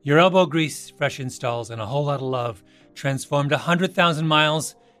ride. Your elbow grease, fresh installs, and a whole lot of love transformed 100,000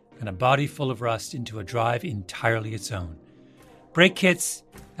 miles and a body full of rust into a drive entirely its own. Brake kits,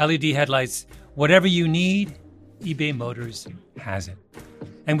 LED headlights, whatever you need, eBay Motors has it.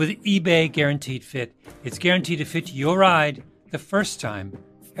 And with eBay Guaranteed Fit, it's guaranteed to fit your ride the first time,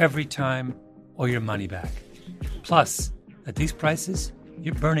 every time, or your money back. Plus, at these prices,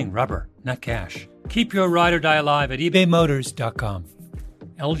 you're burning rubber, not cash. Keep your ride or die alive at ebaymotors.com.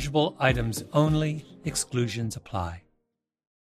 Eligible items only. Exclusions apply.